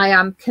 And I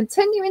am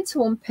continuing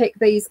to unpick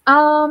these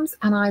arms,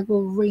 and I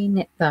will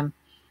re-knit them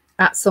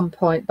at some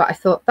point. But I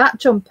thought that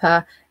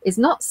jumper is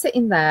not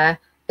sitting there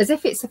as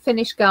if it's a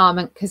finished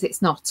garment, because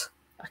it's not.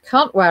 I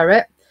can't wear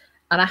it,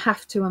 and I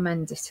have to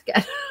amend it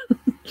again.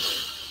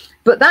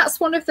 But that's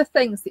one of the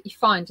things that you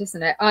find,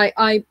 isn't it?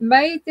 I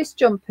made this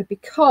jumper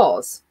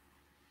because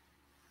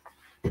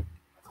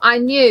I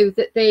knew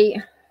that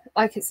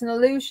like it's an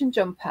illusion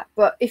jumper,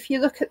 but if you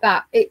look at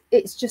that,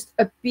 it's just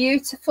a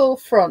beautiful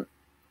front,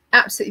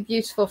 absolutely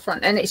beautiful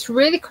front, and it's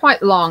really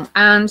quite long.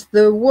 And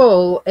the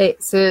wool,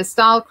 it's a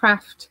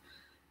Stylecraft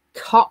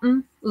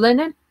cotton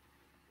linen,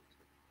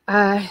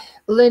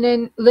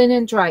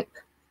 linen drape.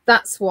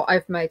 That's what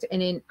I've made it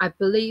in, I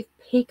believe,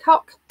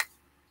 peacock,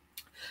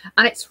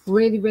 and it's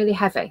really, really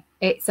heavy.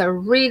 It's a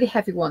really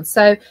heavy one.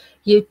 So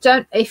you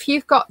don't, if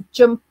you've got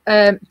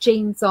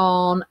jeans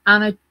on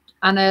and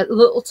a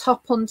little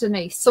top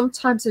underneath,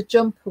 sometimes a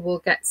jumper will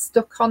get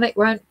stuck on it,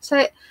 won't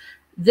it?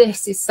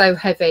 This is so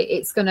heavy,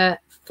 it's going to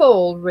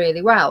fall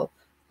really well.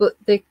 But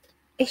the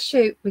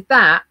issue with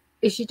that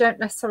is you don't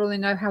necessarily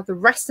know how the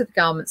rest of the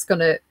garment's going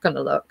to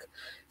look.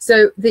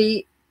 So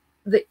the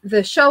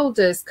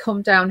shoulders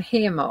come down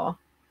here more,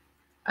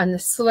 and the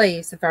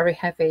sleeves are very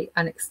heavy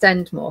and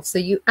extend more. So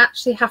you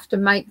actually have to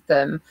make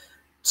them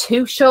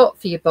too short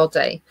for your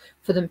body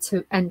for them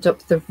to end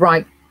up the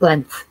right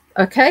length.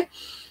 Okay.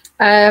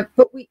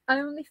 But we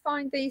only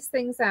find these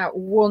things out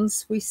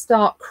once we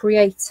start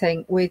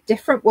creating with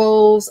different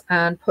wools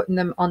and putting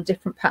them on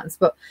different patterns.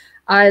 But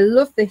I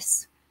love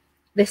this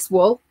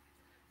wool.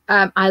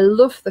 I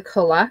love the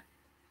colour.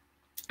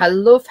 I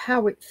love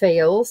how it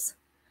feels.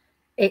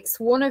 It's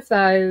one of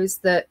those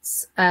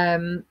that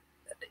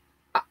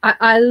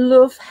I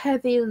love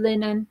heavy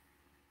linen,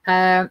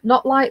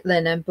 not light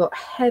linen, but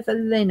heavy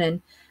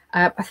linen.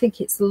 I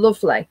think it's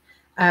lovely.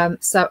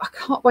 So I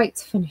can't wait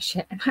to finish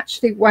it and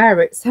actually wear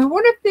it. So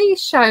one of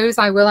these shows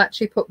I will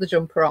actually put the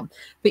jumper on,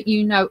 but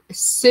you know, as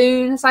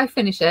soon as I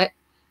finish it,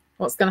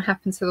 what's going to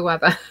happen to the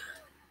weather?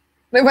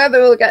 The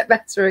weather will get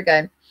better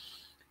again.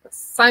 There's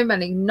so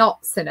many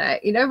knots in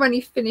it. You know, when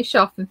you finish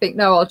off and think,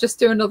 no, I'll just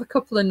do another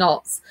couple of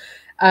knots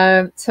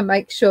to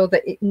make sure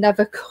that it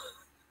never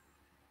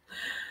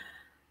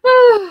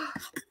oh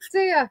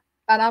dear.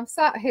 And I'm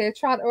sat here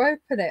trying to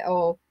open it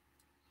all.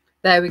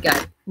 There we go.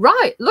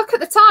 Right, look at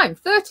the time,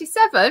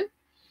 37.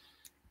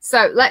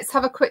 So let's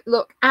have a quick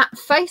look at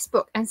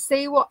Facebook and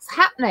see what's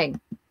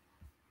happening.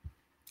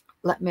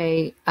 Let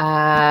me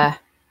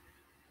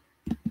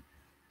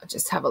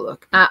just have a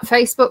look at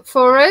Facebook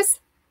for us.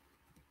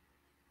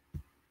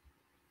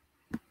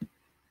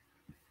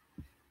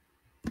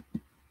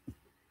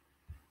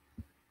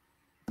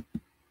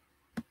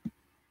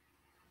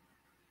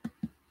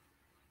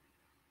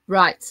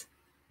 Right.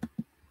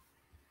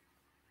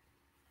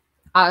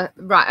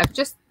 Right, I've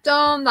just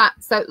done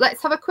that. So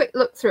let's have a quick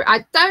look through.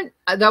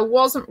 There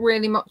wasn't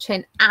really much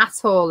in at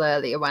all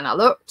earlier when I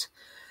looked.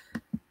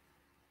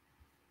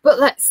 But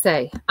let's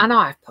see. I know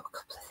I've put a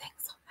couple of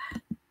things on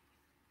there.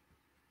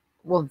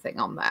 One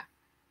thing on there.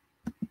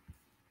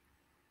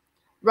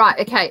 Right,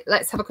 okay,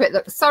 let's have a quick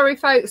look. Sorry,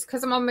 folks,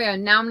 because I'm on my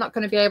own now, I'm not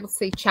going to be able to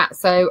see chat.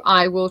 So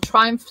I will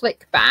try and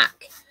flick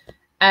back.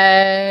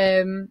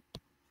 Right,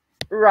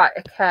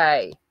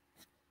 okay.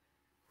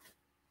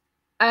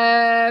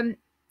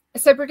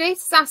 So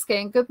Brigitta's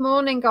asking, good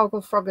morning,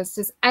 Gogglefrogs.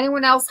 Does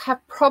anyone else have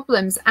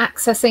problems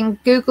accessing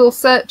Google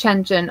search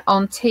engine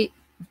on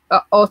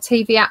or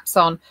TV apps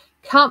on?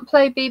 Can't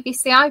play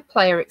BBC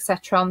iPlayer,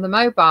 etc. on the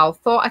mobile.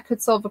 Thought I could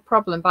solve a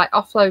problem by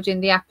offloading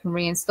the app and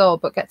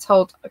reinstall, but get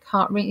told I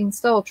can't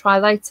reinstall. Try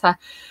later.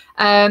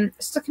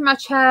 Stuck in my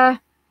chair,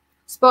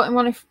 sporting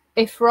one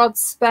if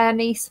Rod's spare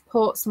knee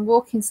supports and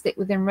walking stick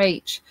within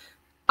reach.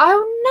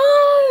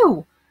 Oh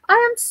no! I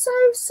am so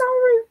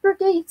sorry,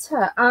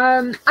 Brigitta.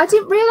 I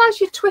didn't realise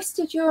you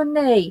twisted your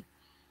knee.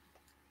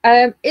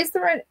 Is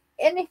there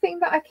anything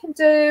that I can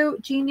do?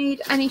 Do you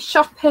need any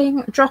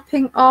shopping,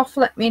 dropping off?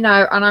 Let me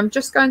know. And I'm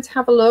just going to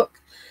have a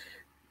look.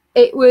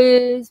 It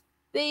was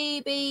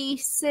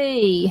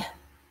BBC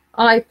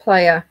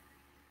iPlayer.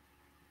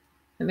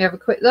 Let me have a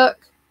quick look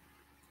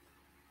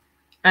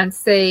and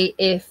see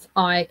if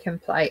I can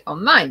play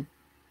on mine.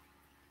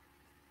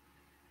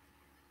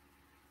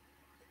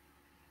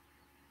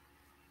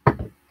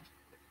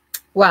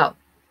 Well,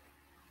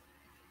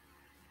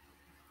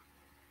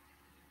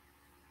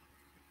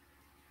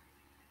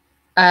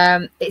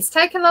 it's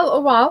taken a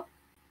little while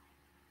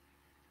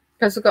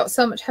because we've got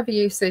so much heavy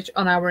usage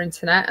on our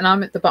internet and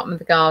I'm at the bottom of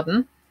the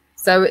garden.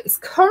 So it's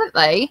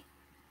currently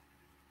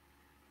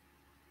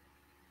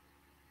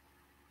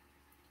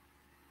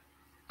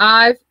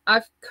I've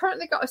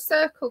currently got a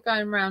circle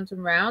going round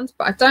and round,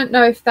 but I don't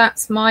know if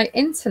that's my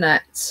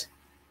internet.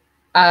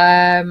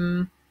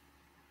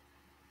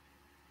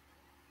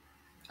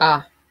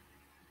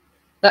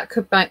 That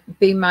could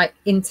be my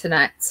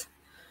internet.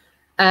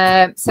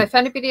 So if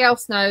anybody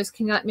else knows,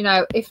 can you let me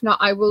know? If not,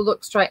 I will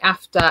look straight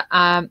after.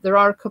 There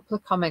are a couple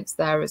of comments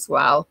there as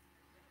well.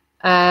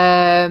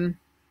 So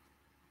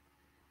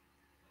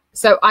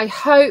I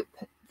hope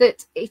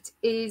that it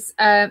is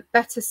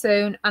better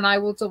soon, and I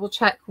will double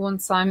check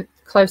once I'm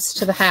close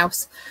to the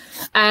house.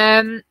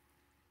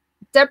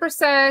 Deborah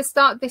says,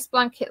 started this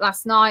blanket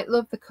last night.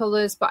 Love the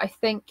colours, but I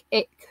think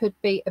it could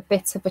be a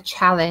bit of a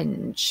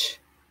challenge.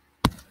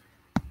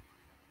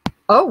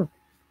 Oh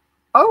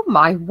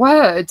my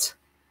word.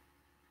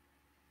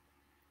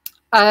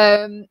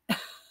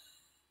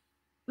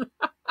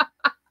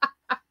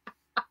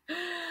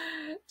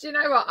 Do you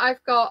know what?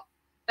 I've got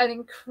an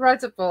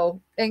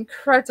incredible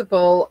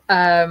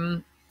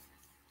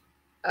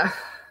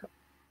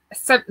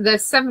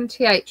there's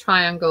 78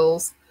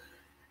 triangles,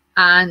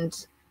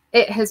 and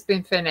it has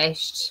been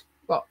finished,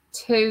 what,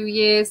 2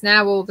 years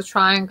now, all the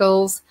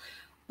triangles.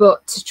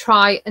 But to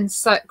try and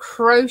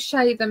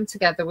crochet them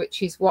together,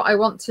 which is what I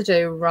want to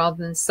do rather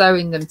than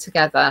sewing them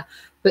together.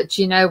 But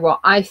you know what?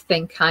 I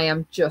think I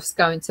am just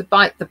going to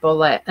bite the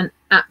bullet and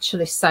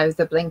actually sew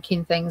the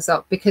blinking things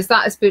up, because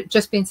that has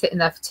just been sitting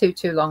there for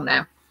too long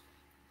now.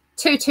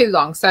 Too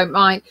long. So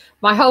my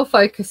whole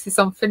focus is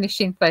on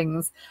finishing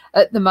things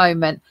at the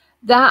moment.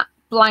 That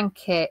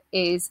blanket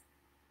is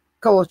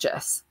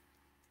gorgeous.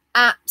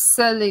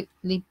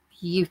 Absolutely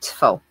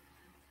beautiful.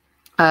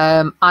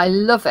 I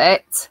love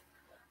it.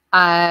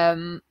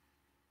 The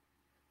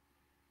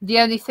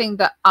only thing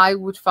that I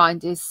would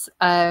find is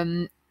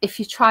if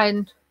you try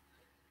and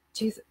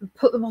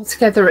put them all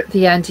together at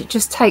the end, it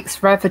just takes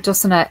forever,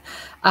 doesn't it?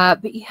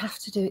 But you have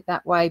to do it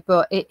that way.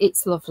 But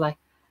it's lovely.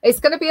 It's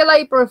going to be a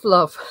labour of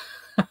love.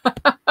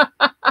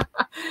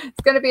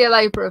 It's going to be a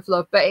labour of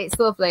love, but it's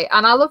lovely.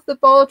 And I love the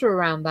border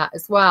around that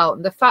as well.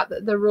 And the fact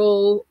that they're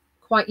all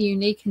quite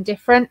unique and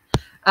different.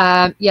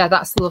 Yeah,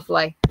 that's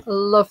lovely. I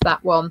love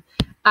that one.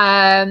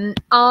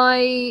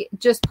 I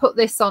just put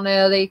this on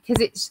early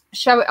because it's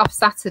Show It Off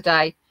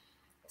Saturday.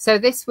 So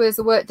this was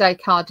a workday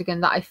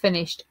cardigan that I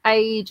finished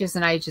ages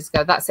and ages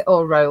ago. That's it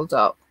all rolled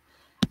up.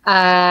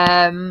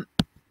 That's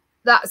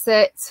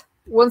it.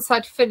 Once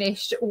I'd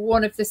finished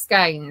one of the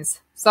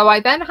skeins. So I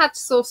then had to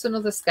source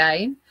another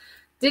skein.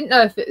 Didn't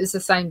know if it was the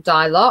same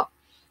dye lot.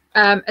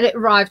 And it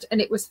arrived and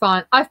it was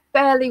fine. I've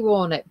barely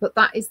worn it, but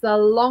that is the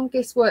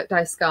longest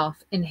workday scarf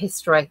in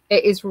history.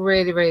 It is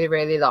really, really,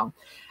 really long.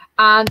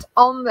 And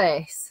on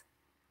this,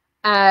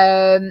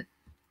 I'm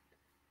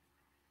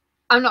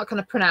not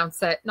going to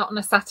pronounce it, not on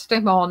a Saturday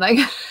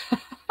morning,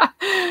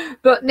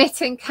 but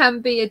knitting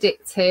can be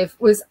addictive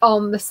was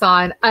on the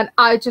sign. And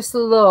I just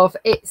love,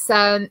 it's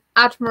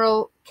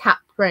Admiral cat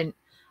print.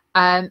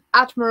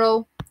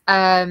 Admiral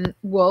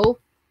wool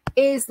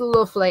is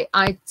lovely.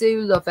 I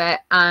do love it.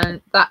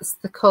 And that's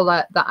the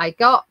colour that I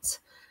got.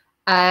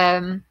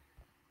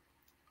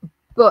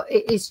 But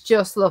it is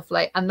just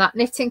lovely, and that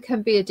knitting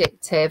can be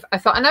addictive. I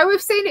thought, I know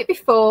we've seen it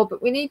before,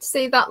 but we need to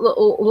see that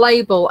little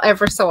label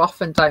ever so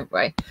often, don't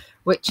we?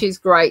 Which is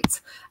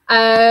great.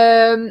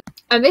 And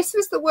this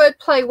was the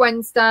Wordplay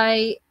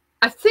Wednesday.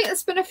 I think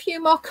there's been a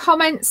few more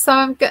comments, so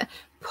I'm going to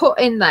put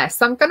in there.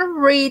 So I'm going to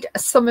read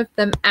some of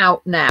them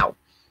out now.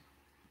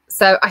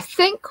 So I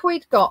think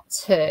we'd got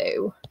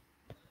to,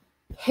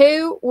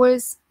 who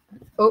was,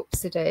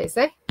 oopsie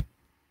daisy.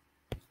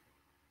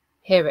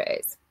 Here it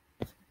is.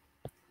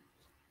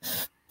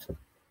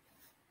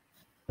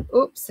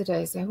 Oopsie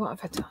daisy, what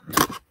have I done?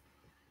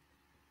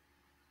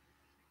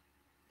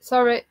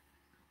 Sorry.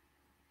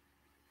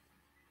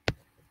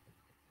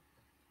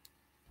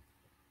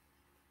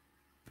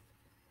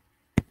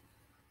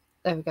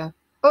 There we go.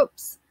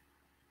 Oops.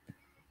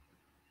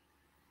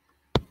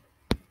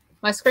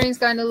 My screen's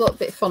going a little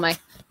bit funny,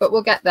 but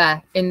we'll get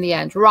there in the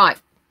end. Right,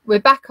 we're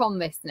back on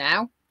this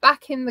now.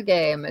 Back in the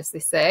game, as they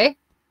say.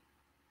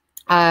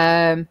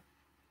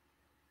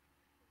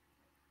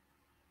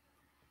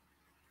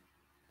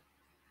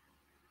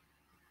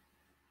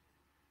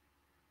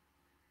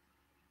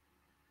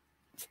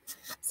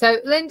 So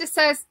Linda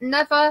says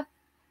never.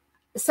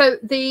 So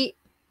the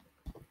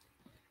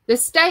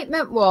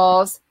statement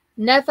was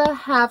never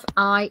have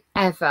I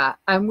ever.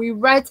 And we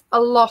read a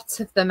lot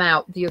of them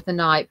out the other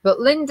night. But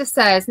Linda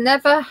says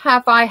never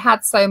have I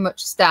had so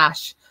much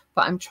stash,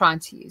 but I'm trying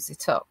to use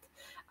it up.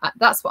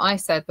 That's what I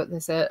said, but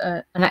there's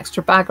an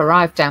extra bag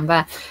arrived down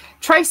there.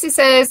 Tracy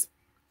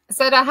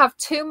said I have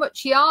too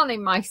much yarn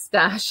in my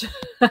stash.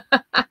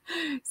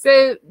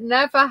 So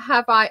never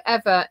have I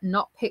ever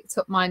not picked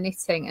up my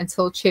knitting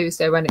until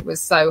Tuesday when it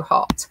was so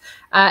hot.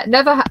 And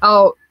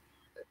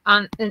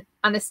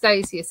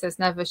Anastasia says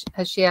never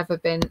has she ever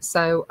been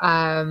so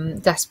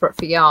desperate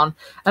for yarn.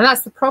 And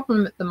that's the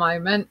problem at the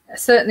moment,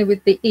 certainly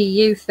with the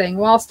EU thing.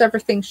 Whilst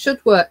everything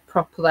should work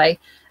properly,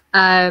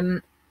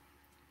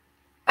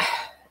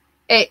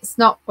 it's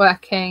not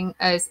working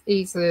as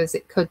easily as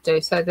it could do.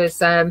 So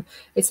there's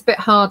it's a bit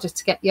harder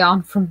to get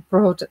yarn from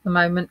abroad at the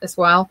moment as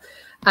well.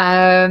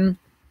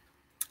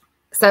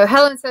 So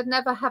Helen said,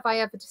 never have I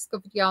ever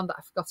discovered yarn that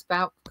I forgot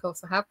about. Of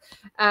course I have.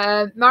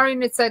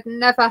 Marion had said,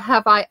 never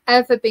have I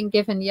ever been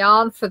given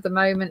yarn for the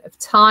moment of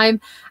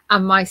time.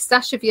 And my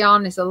stash of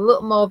yarn is a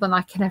little more than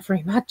I can ever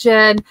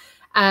imagine.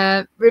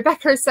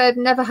 Rebecca said,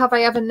 never have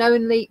I ever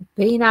knowingly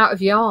been out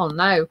of yarn.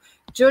 No.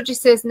 Georgie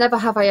says, never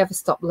have I ever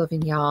stopped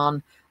loving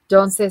yarn.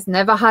 Dawn says,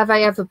 never have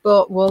I ever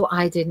bought wool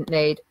I didn't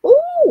need.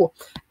 Ooh!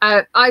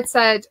 I'd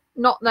said,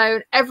 not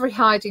known every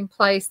hiding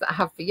place that I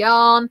have for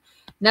yarn.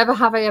 Never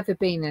have I ever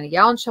been in a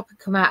yarn shop and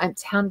come out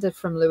empty-handed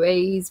from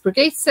Louise.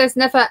 Brigitte says,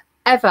 never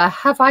ever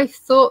have I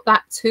thought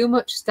that too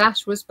much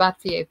stash was bad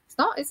for you. It's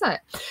not, is it?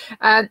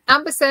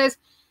 Amber says,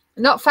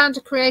 not found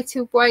a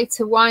creative way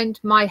to wind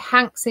my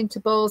hanks into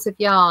balls of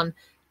yarn.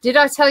 Did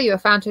I tell you I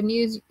found a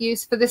new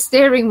use for the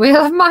steering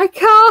wheel of my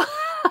car?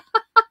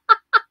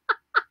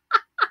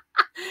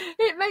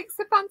 It makes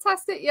a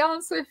fantastic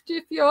yarn Swifty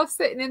if you're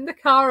sitting in the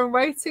car and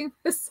waiting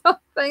for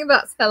something.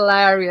 That's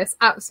hilarious.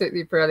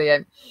 Absolutely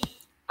brilliant.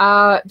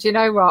 Do you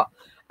know what?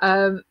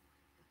 I'm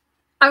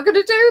going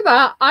to do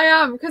that. I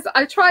am, because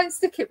I try and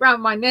stick it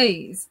around my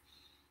knees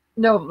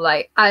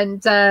normally,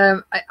 and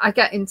I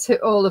get into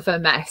all of a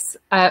mess.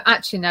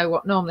 Actually, no,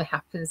 what normally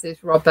happens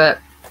is Robert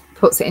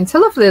puts it into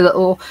lovely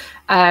little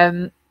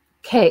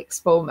cakes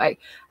for me,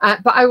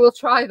 but I will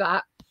try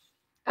that.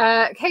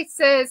 Kate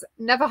says,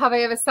 never have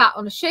I ever sat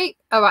on a sheep.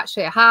 Oh,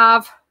 actually, I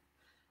have.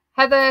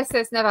 Heather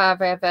says, never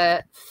have I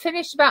ever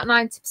finished about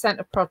 90%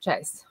 of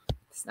projects.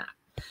 Snap.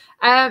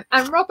 And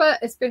Robert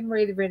has been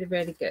really, really,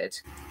 really good.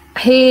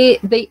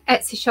 The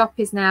Etsy shop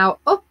is now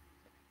up,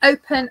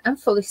 open and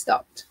fully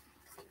stocked.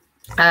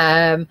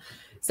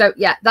 So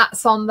yeah,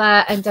 that's on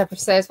there. And Deborah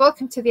says,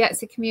 welcome to the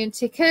Etsy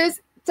community,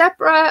 because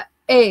Deborah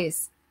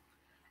is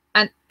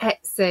an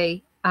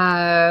Etsy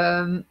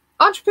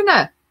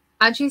entrepreneur,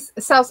 and she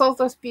sells all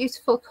those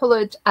beautiful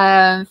coloured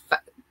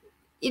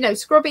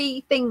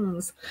scrubby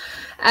things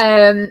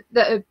that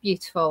are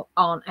beautiful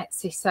on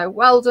Etsy. So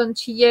well done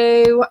to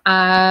you.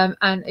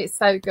 And it's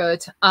so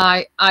good.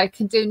 I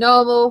can do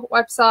normal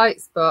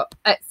websites, but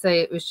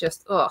Etsy, it was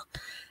just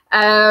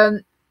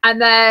and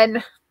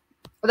then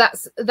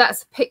that's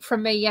a pic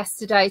from me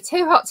yesterday.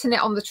 Too hot to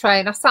knit on the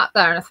train. I sat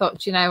there and I thought,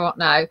 do you know what,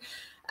 no.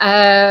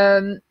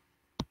 And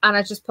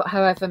I just put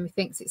however me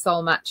thinks it's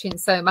all matching.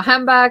 So my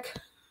handbag,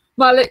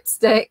 my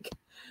lipstick,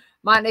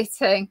 my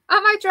knitting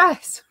and my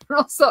dress were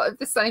all sort of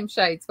the same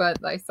shades,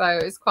 weren't they? So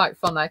it was quite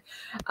funny.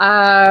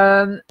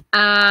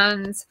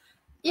 And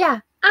yeah,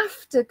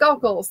 after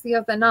Goggles the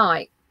other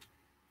night,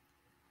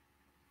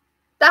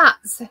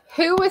 that's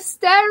who was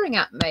staring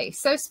at me.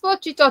 So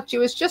Splodgy Dodgy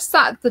was just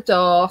sat at the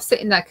door,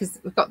 sitting there, because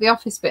we've got the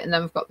office bit and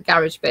then we've got the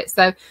garage bit.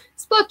 So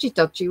Splodgy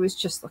Dodgy was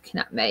just looking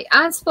at me.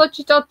 And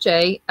Splodgy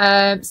Dodgy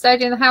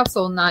stayed in the house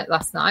all night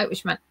last night,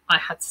 which meant I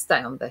had to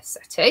stay on this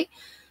settee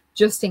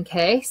just in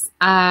case.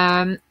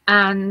 And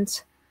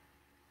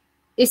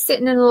is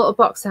sitting in a little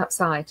box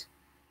outside.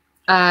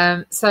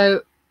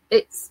 So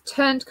it's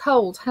turned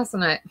cold,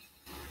 hasn't it?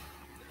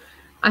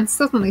 And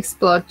suddenly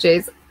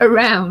Splodgy's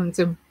around.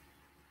 And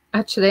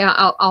actually,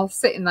 I'll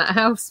sit in that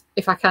house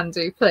if I can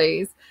do,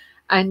 please.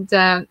 And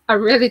I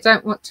really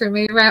don't want to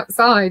move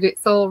outside.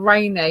 It's all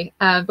rainy.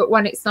 But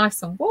when it's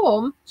nice and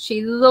warm,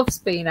 she loves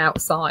being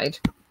outside.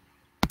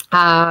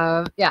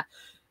 Yeah.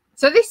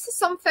 So this is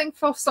something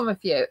for some of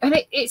you. And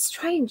it's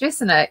strange,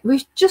 isn't it?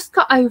 We've just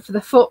got over the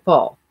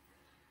football.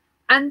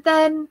 And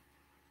then,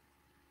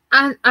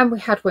 and we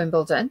had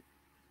Wimbledon.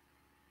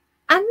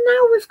 And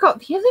now we've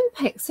got the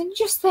Olympics. And you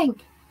just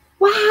think,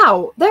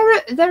 wow,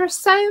 there are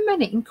so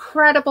many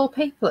incredible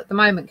people at the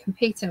moment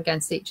competing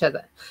against each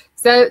other.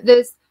 So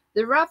there's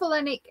the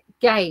Ravelinic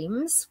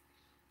Games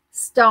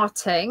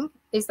starting.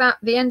 Is that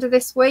the end of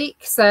this week?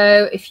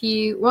 So if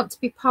you want to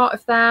be part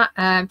of that,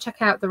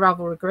 check out the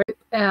Ravelry group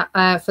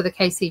for the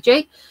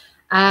KCG.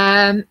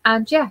 And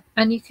yeah,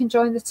 and you can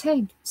join the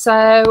team.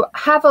 So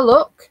have a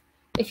look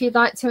if you'd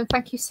like to. And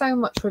thank you so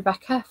much,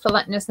 Rebecca, for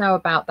letting us know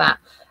about that.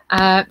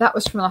 That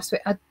was from last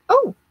week.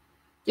 Oh,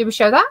 did we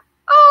show that?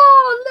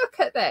 Oh, look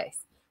at this.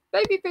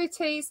 Baby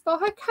booties for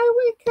her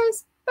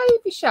co-workers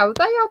baby shower.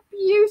 They are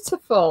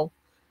beautiful.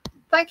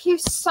 Thank you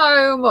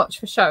so much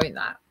for showing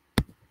that.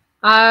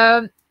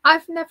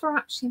 I've never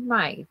actually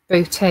made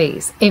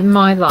booties in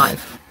my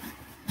life.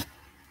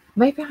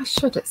 Maybe I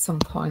should at some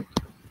point.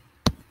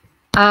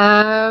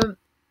 And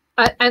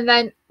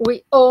then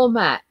we all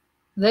met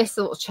this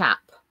little chap.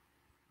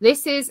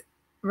 This is,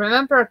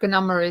 remember, a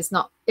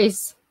gnoma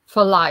is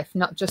for life,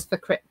 not just for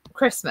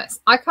Christmas.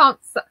 I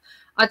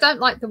don't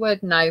like the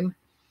word gnome,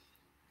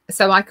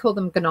 so I call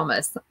them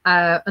gnomas,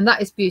 and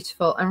that is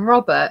beautiful. And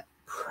Robert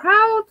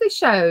proudly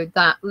showed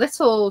that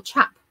little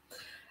chap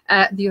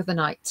the other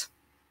night.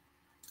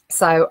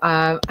 So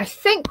I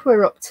think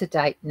we're up to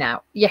date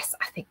now. Yes,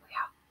 I think we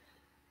are.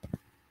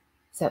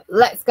 So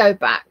let's go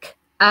back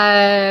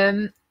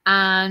and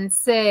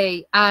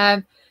see.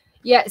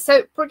 Yeah,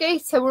 so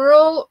Brigitte, we're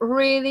all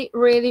really,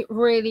 really,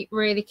 really,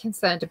 really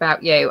concerned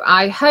about you.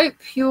 I hope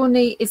your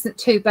knee isn't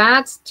too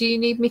bad. Do you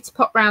need me to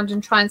pop round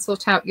and try and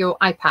sort out your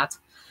iPad?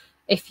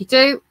 If you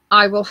do,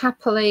 I will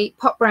happily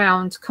pop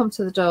round, come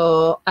to the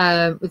door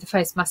with the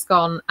face mask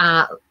on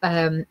at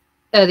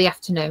early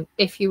afternoon,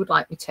 if you would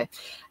like me to.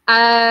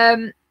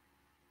 All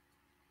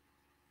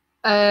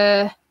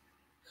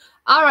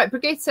right,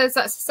 Brigitte says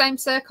that's the same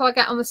circle I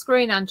get on the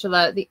screen,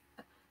 Angela.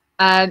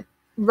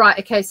 Right,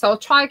 okay, so I'll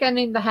try again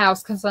in the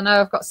house, because I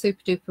know I've got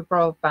super duper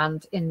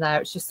broadband in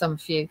there. It's just I'm a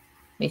few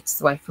meters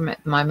away from it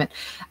at the moment.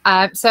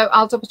 So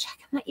I'll double check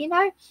and let you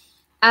know.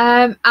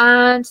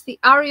 And the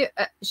Aria,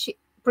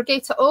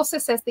 Brigitte also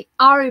says the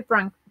Aria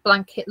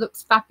blanket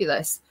looks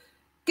fabulous.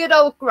 Good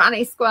old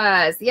granny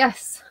squares.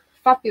 Yes,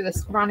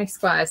 fabulous granny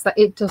squares. That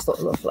it does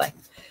look lovely.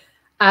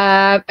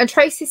 And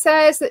Tracy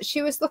says that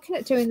she was looking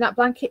at doing that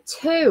blanket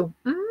too.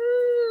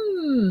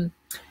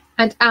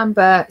 And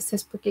Amber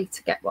says,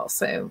 Brigitte, get well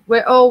soon.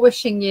 We're all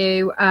wishing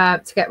you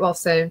to get well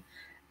soon.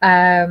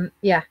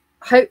 Yeah,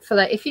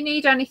 hopefully. If you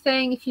need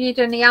anything, if you need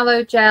any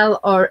aloe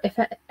gel, or if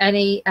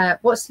any,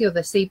 what's the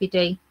other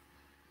CBD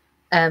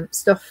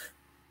stuff?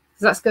 Because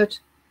that's good.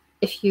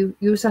 If you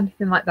use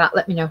anything like that,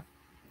 let me know,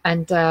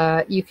 and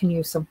you can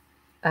use some.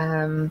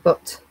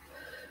 But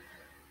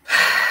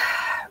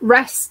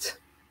rest.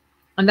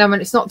 And then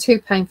when it's not too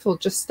painful,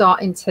 just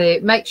starting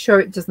to make sure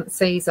it doesn't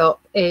seize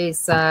up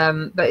is,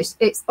 but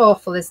it's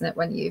awful, isn't it,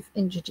 when you've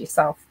injured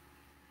yourself?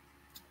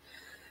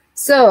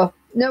 So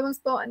no one's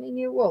bought any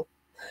new wool.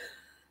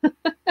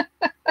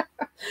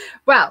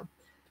 Well,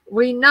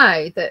 we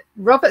know that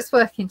Robert's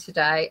working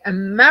today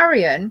and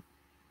Marion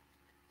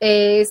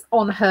is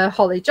on her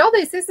holly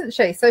jollies, isn't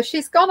she? So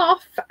she's gone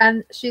off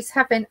and she's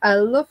having a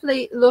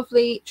lovely,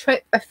 lovely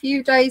trip a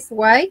few days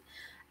away.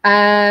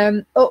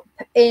 Up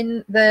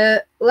in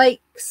the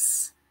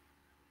lakes.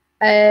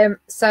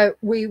 So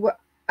we were,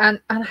 and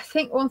I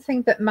think one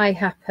thing that may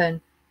happen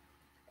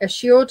is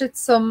she ordered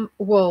some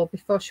wool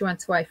before she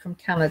went away from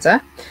Canada,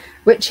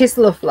 which is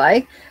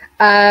lovely.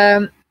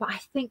 But I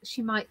think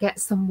she might get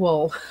some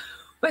wool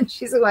when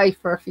she's away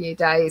for a few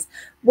days.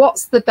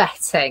 What's the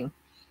betting?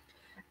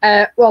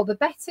 Well, the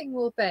betting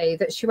will be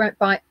that she won't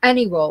buy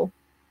any wool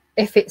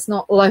if it's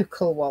not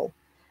local wool.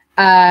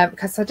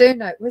 Because I do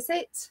know, was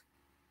it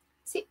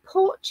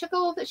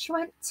Portugal that she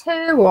went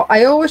to? Or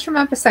I always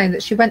remember saying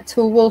that she went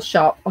to a wool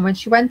shop, and when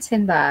she went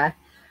in there,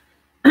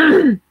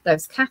 there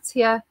was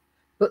Katia,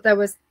 but there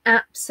was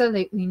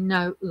absolutely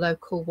no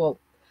local wool.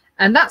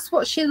 And that's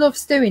what she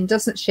loves doing,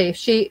 doesn't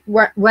she?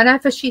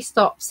 Whenever she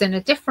stops in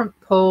a different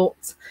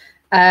port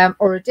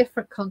or a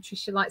different country,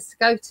 she likes to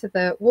go to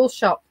the wool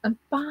shop and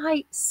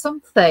buy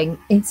something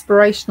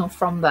inspirational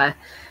from there.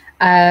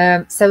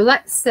 So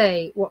let's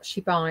see what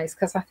she buys,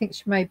 because I think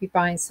she may be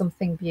buying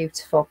something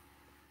beautiful.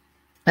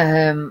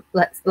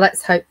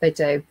 Let's hope they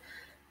do.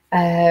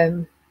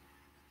 Oh,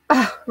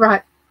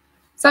 right,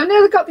 so I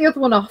nearly got the other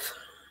one off,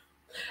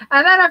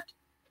 and then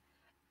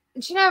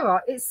do you know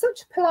what, it's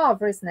such a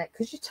palaver, isn't it?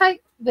 Because you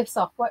take this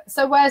off,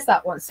 so where's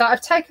that one? So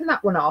I've taken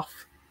that one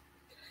off,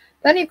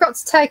 then you've got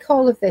to take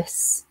all of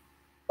this,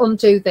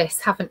 undo this,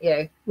 haven't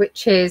you?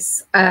 Which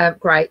is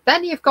great.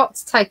 Then you've got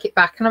to take it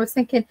back, and I was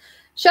thinking,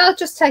 shall I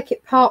just take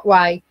it part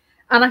way?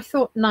 And I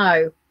thought,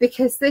 no,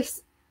 because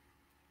this,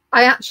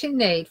 I actually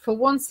need, for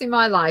once in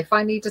my life,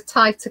 I need a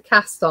tighter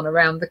cast on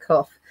around the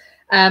cuff.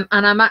 And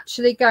I'm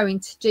actually going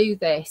to do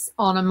this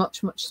on a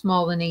much, much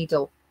smaller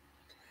needle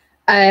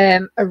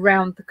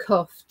around the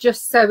cuff,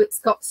 just so it's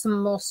got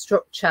some more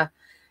structure.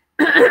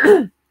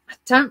 I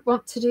don't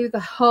want to do the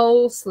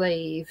whole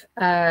sleeve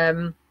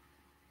on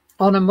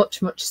a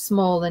much, much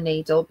smaller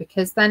needle,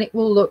 because then it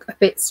will look a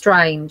bit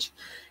strange.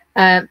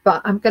 But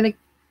I'm going to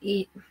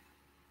eat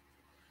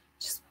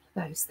just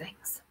one of those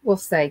things. We'll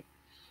see.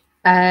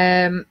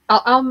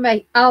 I'll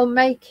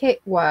make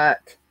it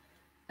work.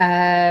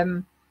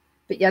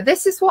 But yeah,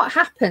 this is what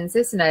happens,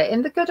 isn't it?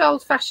 In the good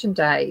old-fashioned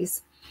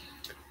days,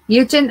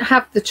 you didn't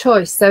have the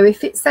choice. So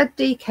if it said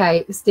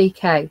DK, it was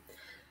DK.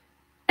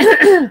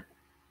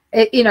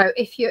 You know,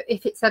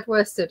 if it said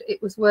worsted,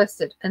 it was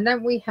worsted. And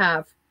then we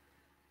have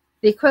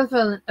the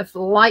equivalent of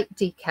light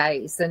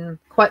DKs and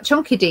quite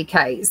chunky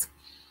DKs.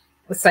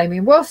 The same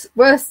in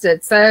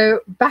worsted. So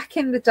back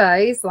in the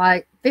days,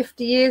 like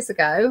 50 years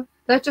ago,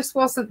 there just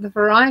wasn't the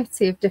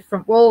variety of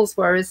different wools,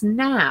 whereas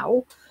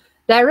now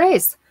there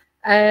is.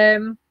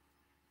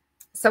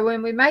 So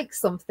when we make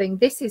something,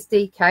 this is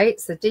DK,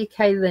 it's a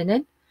DK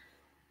linen,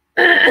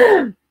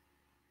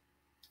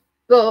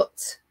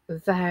 but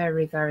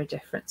very, very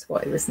different to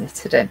what it was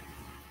knitted in,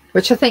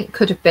 which I think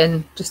could have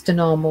been just a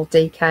normal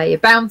DK, a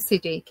bouncy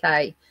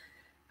DK.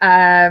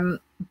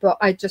 But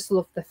I just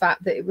love the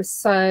fact that it was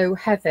so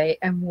heavy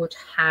and would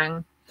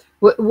hang,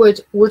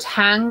 would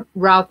hang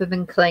rather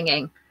than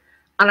clinging.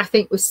 And I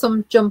think with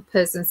some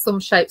jumpers and some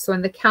shapes,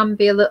 when they can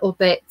be a little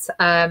bit,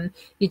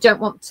 you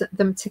don't want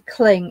them to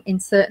cling in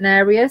certain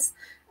areas.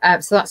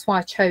 So that's why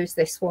I chose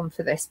this one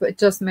for this. But it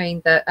does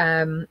mean that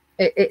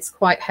it's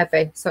quite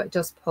heavy, so it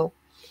does pull.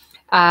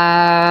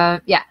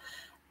 Yeah.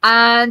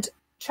 And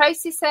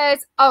Tracy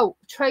says, oh,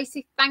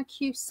 Tracy,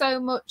 thank you so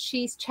much.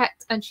 She's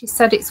checked and she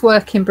said it's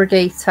working,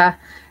 Brigitte.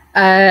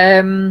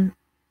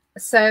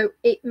 So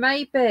it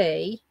may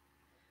be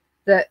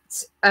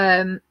that...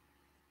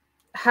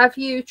 have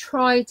you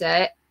tried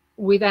it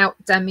without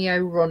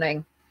Demio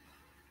running?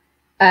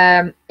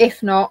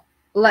 If not,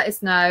 let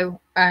us know,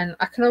 and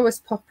I can always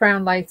pop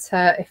around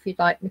later if you'd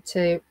like me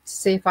to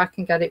see if I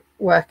can get it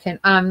working.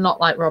 I'm not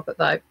like Robert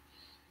though.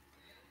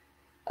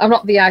 I'm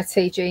not the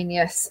IT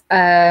genius.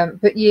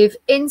 But you've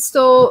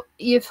installed,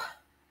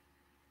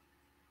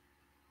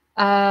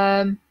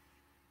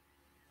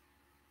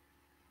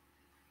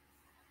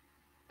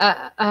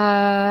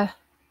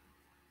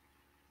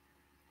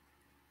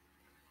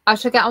 I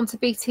shall get on to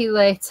BT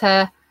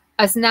later.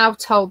 As now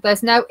told,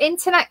 there's no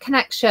internet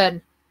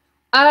connection.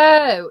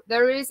 Oh,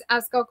 there is,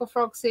 as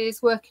Gogglefrogs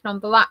is working on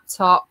the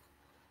laptop.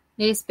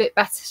 He's a bit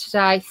better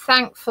today,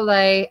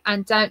 thankfully,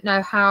 and don't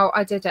know how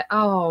I did it.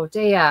 Oh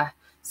dear.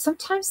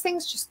 Sometimes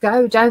things just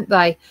go, don't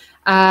they?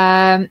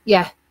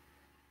 Yeah.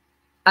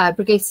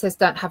 Brigitte says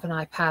don't have an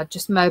iPad,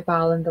 just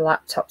mobile and the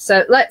laptop.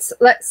 So let's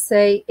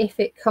see if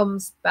it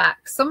comes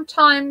back.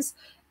 Sometimes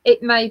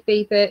it may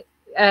be that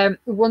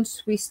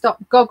once we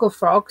stop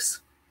Gogglefrogs,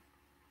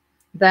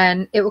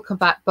 then it will come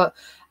back. But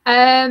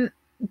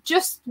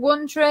just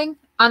wondering,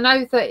 I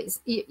know that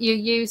you're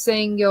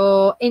using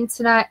your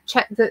internet.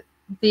 Check that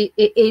it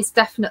is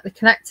definitely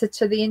connected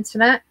to the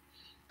internet,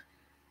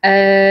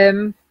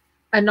 and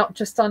not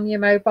just on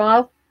your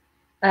mobile.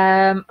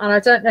 And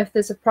I don't know if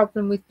there's a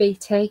problem with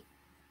BT.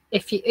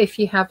 If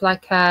you have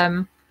like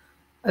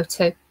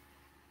O2,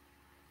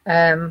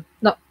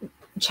 not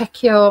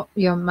check your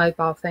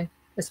mobile thing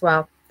as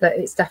well, that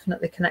it's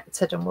definitely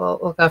connected, and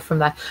we'll go from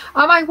there.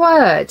 Oh my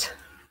word,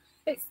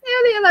 it's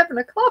nearly 11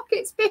 o'clock.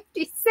 It's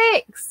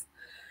 56.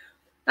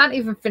 I haven't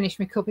even finished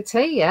my cup of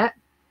tea yet.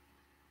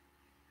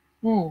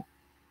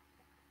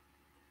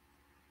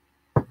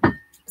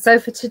 So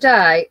for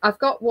today, I've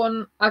got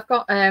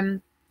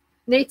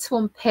need to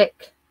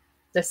unpick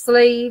the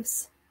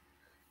sleeves.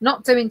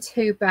 Not doing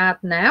too bad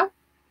now.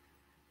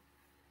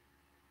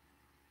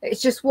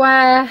 It's just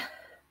where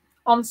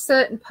on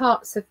certain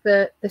parts of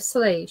the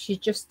sleeves you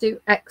just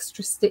do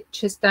extra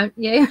stitches, don't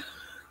you?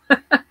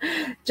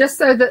 Just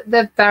so that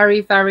they're very,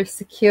 very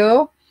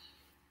secure.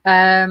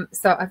 So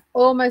I've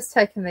almost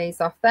taken these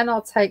off. Then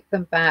I'll take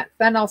them back.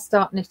 Then I'll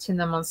start knitting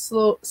them on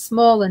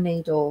smaller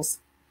needles.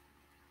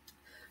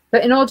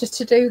 But in order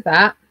to do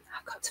that,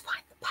 I've got to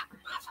find the pattern,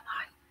 haven't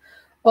I?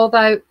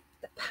 Although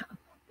the pattern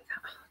won't be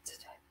that hard to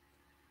do.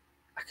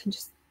 I can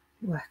just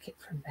work it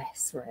from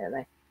this,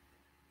 really.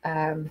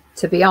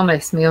 To be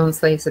honest, my own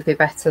sleeves would be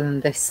better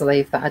than this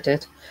sleeve that I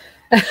did.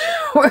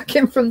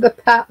 Working from the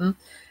pattern.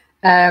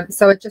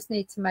 So I just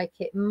need to make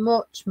it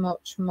much,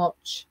 much,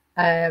 much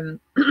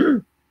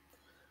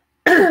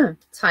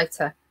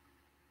tighter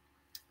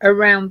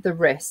around the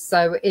wrist.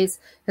 So it is,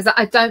 because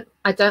I don't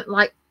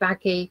like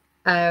baggy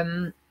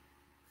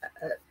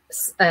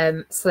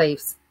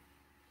sleeves.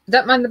 I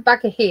don't mind the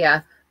baggy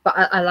here, but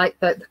I like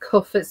the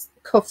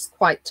cuffs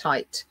quite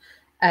tight.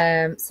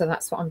 So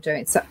that's what I'm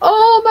doing. So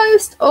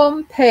almost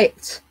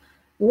unpicked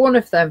one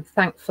of them,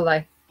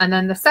 thankfully, and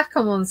then the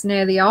second one's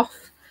nearly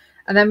off,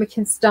 and then we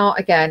can start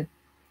again.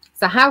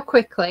 So how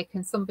quickly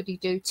can somebody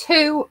do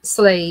 2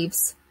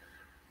 sleeves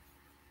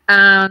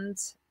and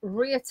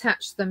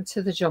reattach them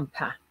to the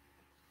jumper?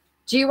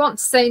 Do you want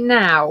to say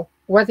now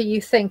whether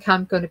you think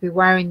I'm going to be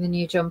wearing the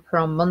new jumper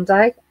on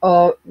Monday,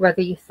 or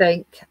whether you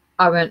think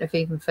I won't have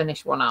even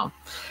finished one on?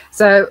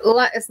 So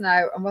let us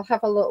know, and we'll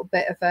have a little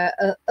bit of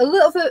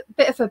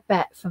a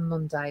bet for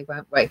Monday,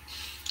 won't we?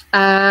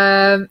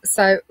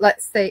 So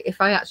let's see if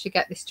I actually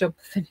get this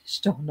jumper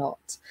finished or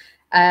not.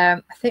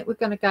 I think we're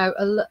going to go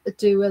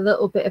do a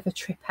little bit of a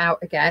trip out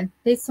again.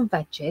 Need some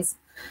veggies.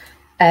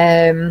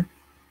 Oh,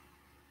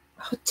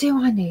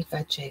 do I need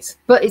veggies?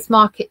 But it's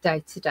market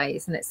day today,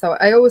 isn't it? So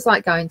I always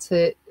like going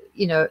to,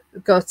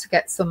 go to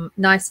get some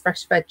nice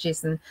fresh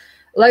veggies and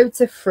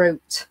loads of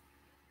fruit,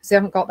 because we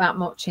haven't got that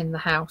much in the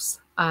house,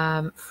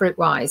 fruit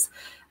wise.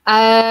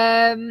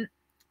 And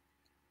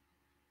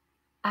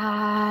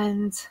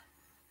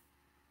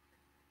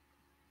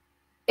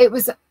it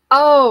was,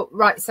 oh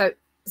right, so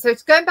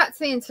it's going back to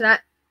the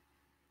internet.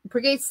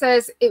 Brigitte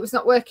says it was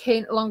not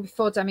working long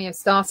before Demio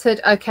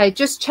started. Okay,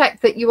 just check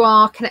that you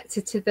are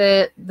connected to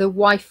the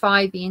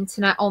Wi-Fi, the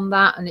internet on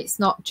that, and it's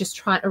not just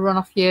trying to run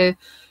off your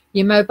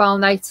mobile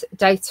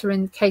data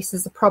in case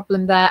there's a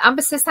problem there.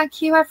 Amber says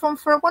thank you everyone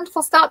for a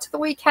wonderful start to the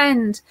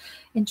weekend.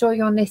 Enjoy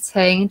your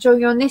knitting,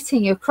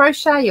 your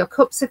crochet, your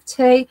cups of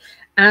tea,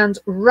 and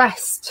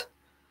rest.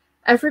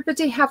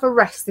 Everybody have a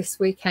rest this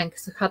weekend,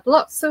 because we've had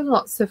lots and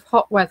lots of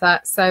hot weather,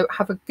 so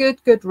have a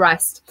good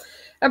rest.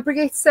 And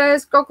Brigitte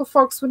says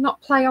Gogglefrogs would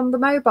not play on the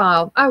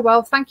mobile. Oh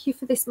well, thank you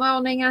for this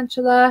morning,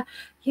 Angela.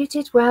 You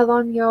did well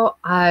on your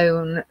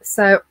own.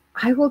 So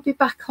I will be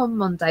back on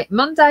Monday.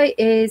 Monday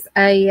is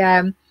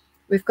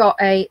we've got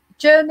a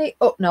journey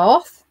up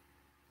north,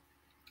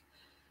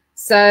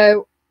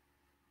 so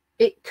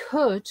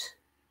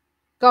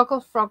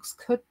Gogglefrogs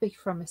could be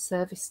from a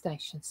service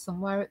station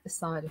somewhere at the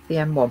side of the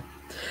M1,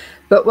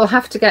 but we'll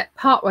have to get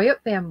part way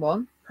up the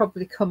M1,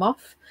 probably come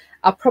off.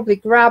 I'll probably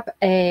grab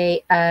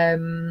a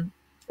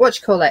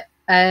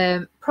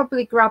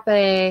probably grab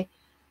a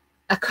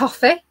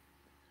coffee,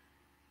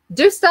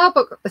 do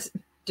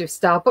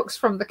Starbucks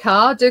from the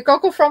car, do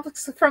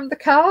Gogglefrogs from the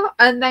car,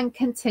 and then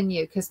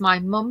continue, because my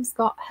mum's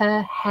got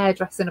her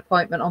hairdressing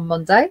appointment on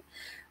Monday.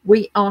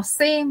 We are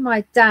seeing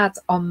my dad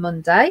on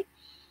Monday.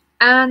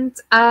 And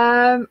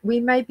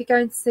we may be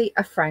going to see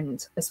a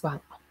friend as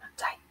well on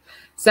Monday.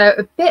 So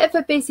a bit of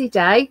a busy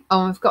day.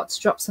 Oh, I've got to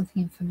drop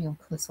something in for my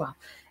uncle as well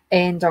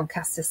in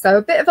Doncaster. So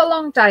a bit of a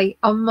long day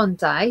on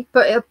Monday,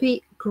 but it'll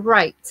be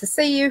great to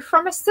see you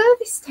from a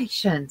service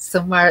station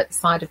somewhere at the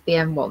side of the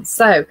M1.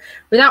 So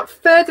without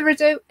further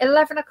ado,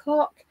 11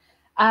 o'clock.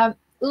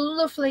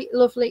 Lovely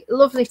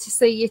to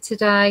see you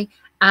today.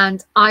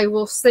 and I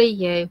will see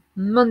you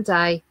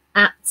Monday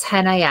at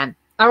 10 a.m.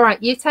 All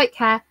right, you take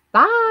care.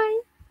 Bye.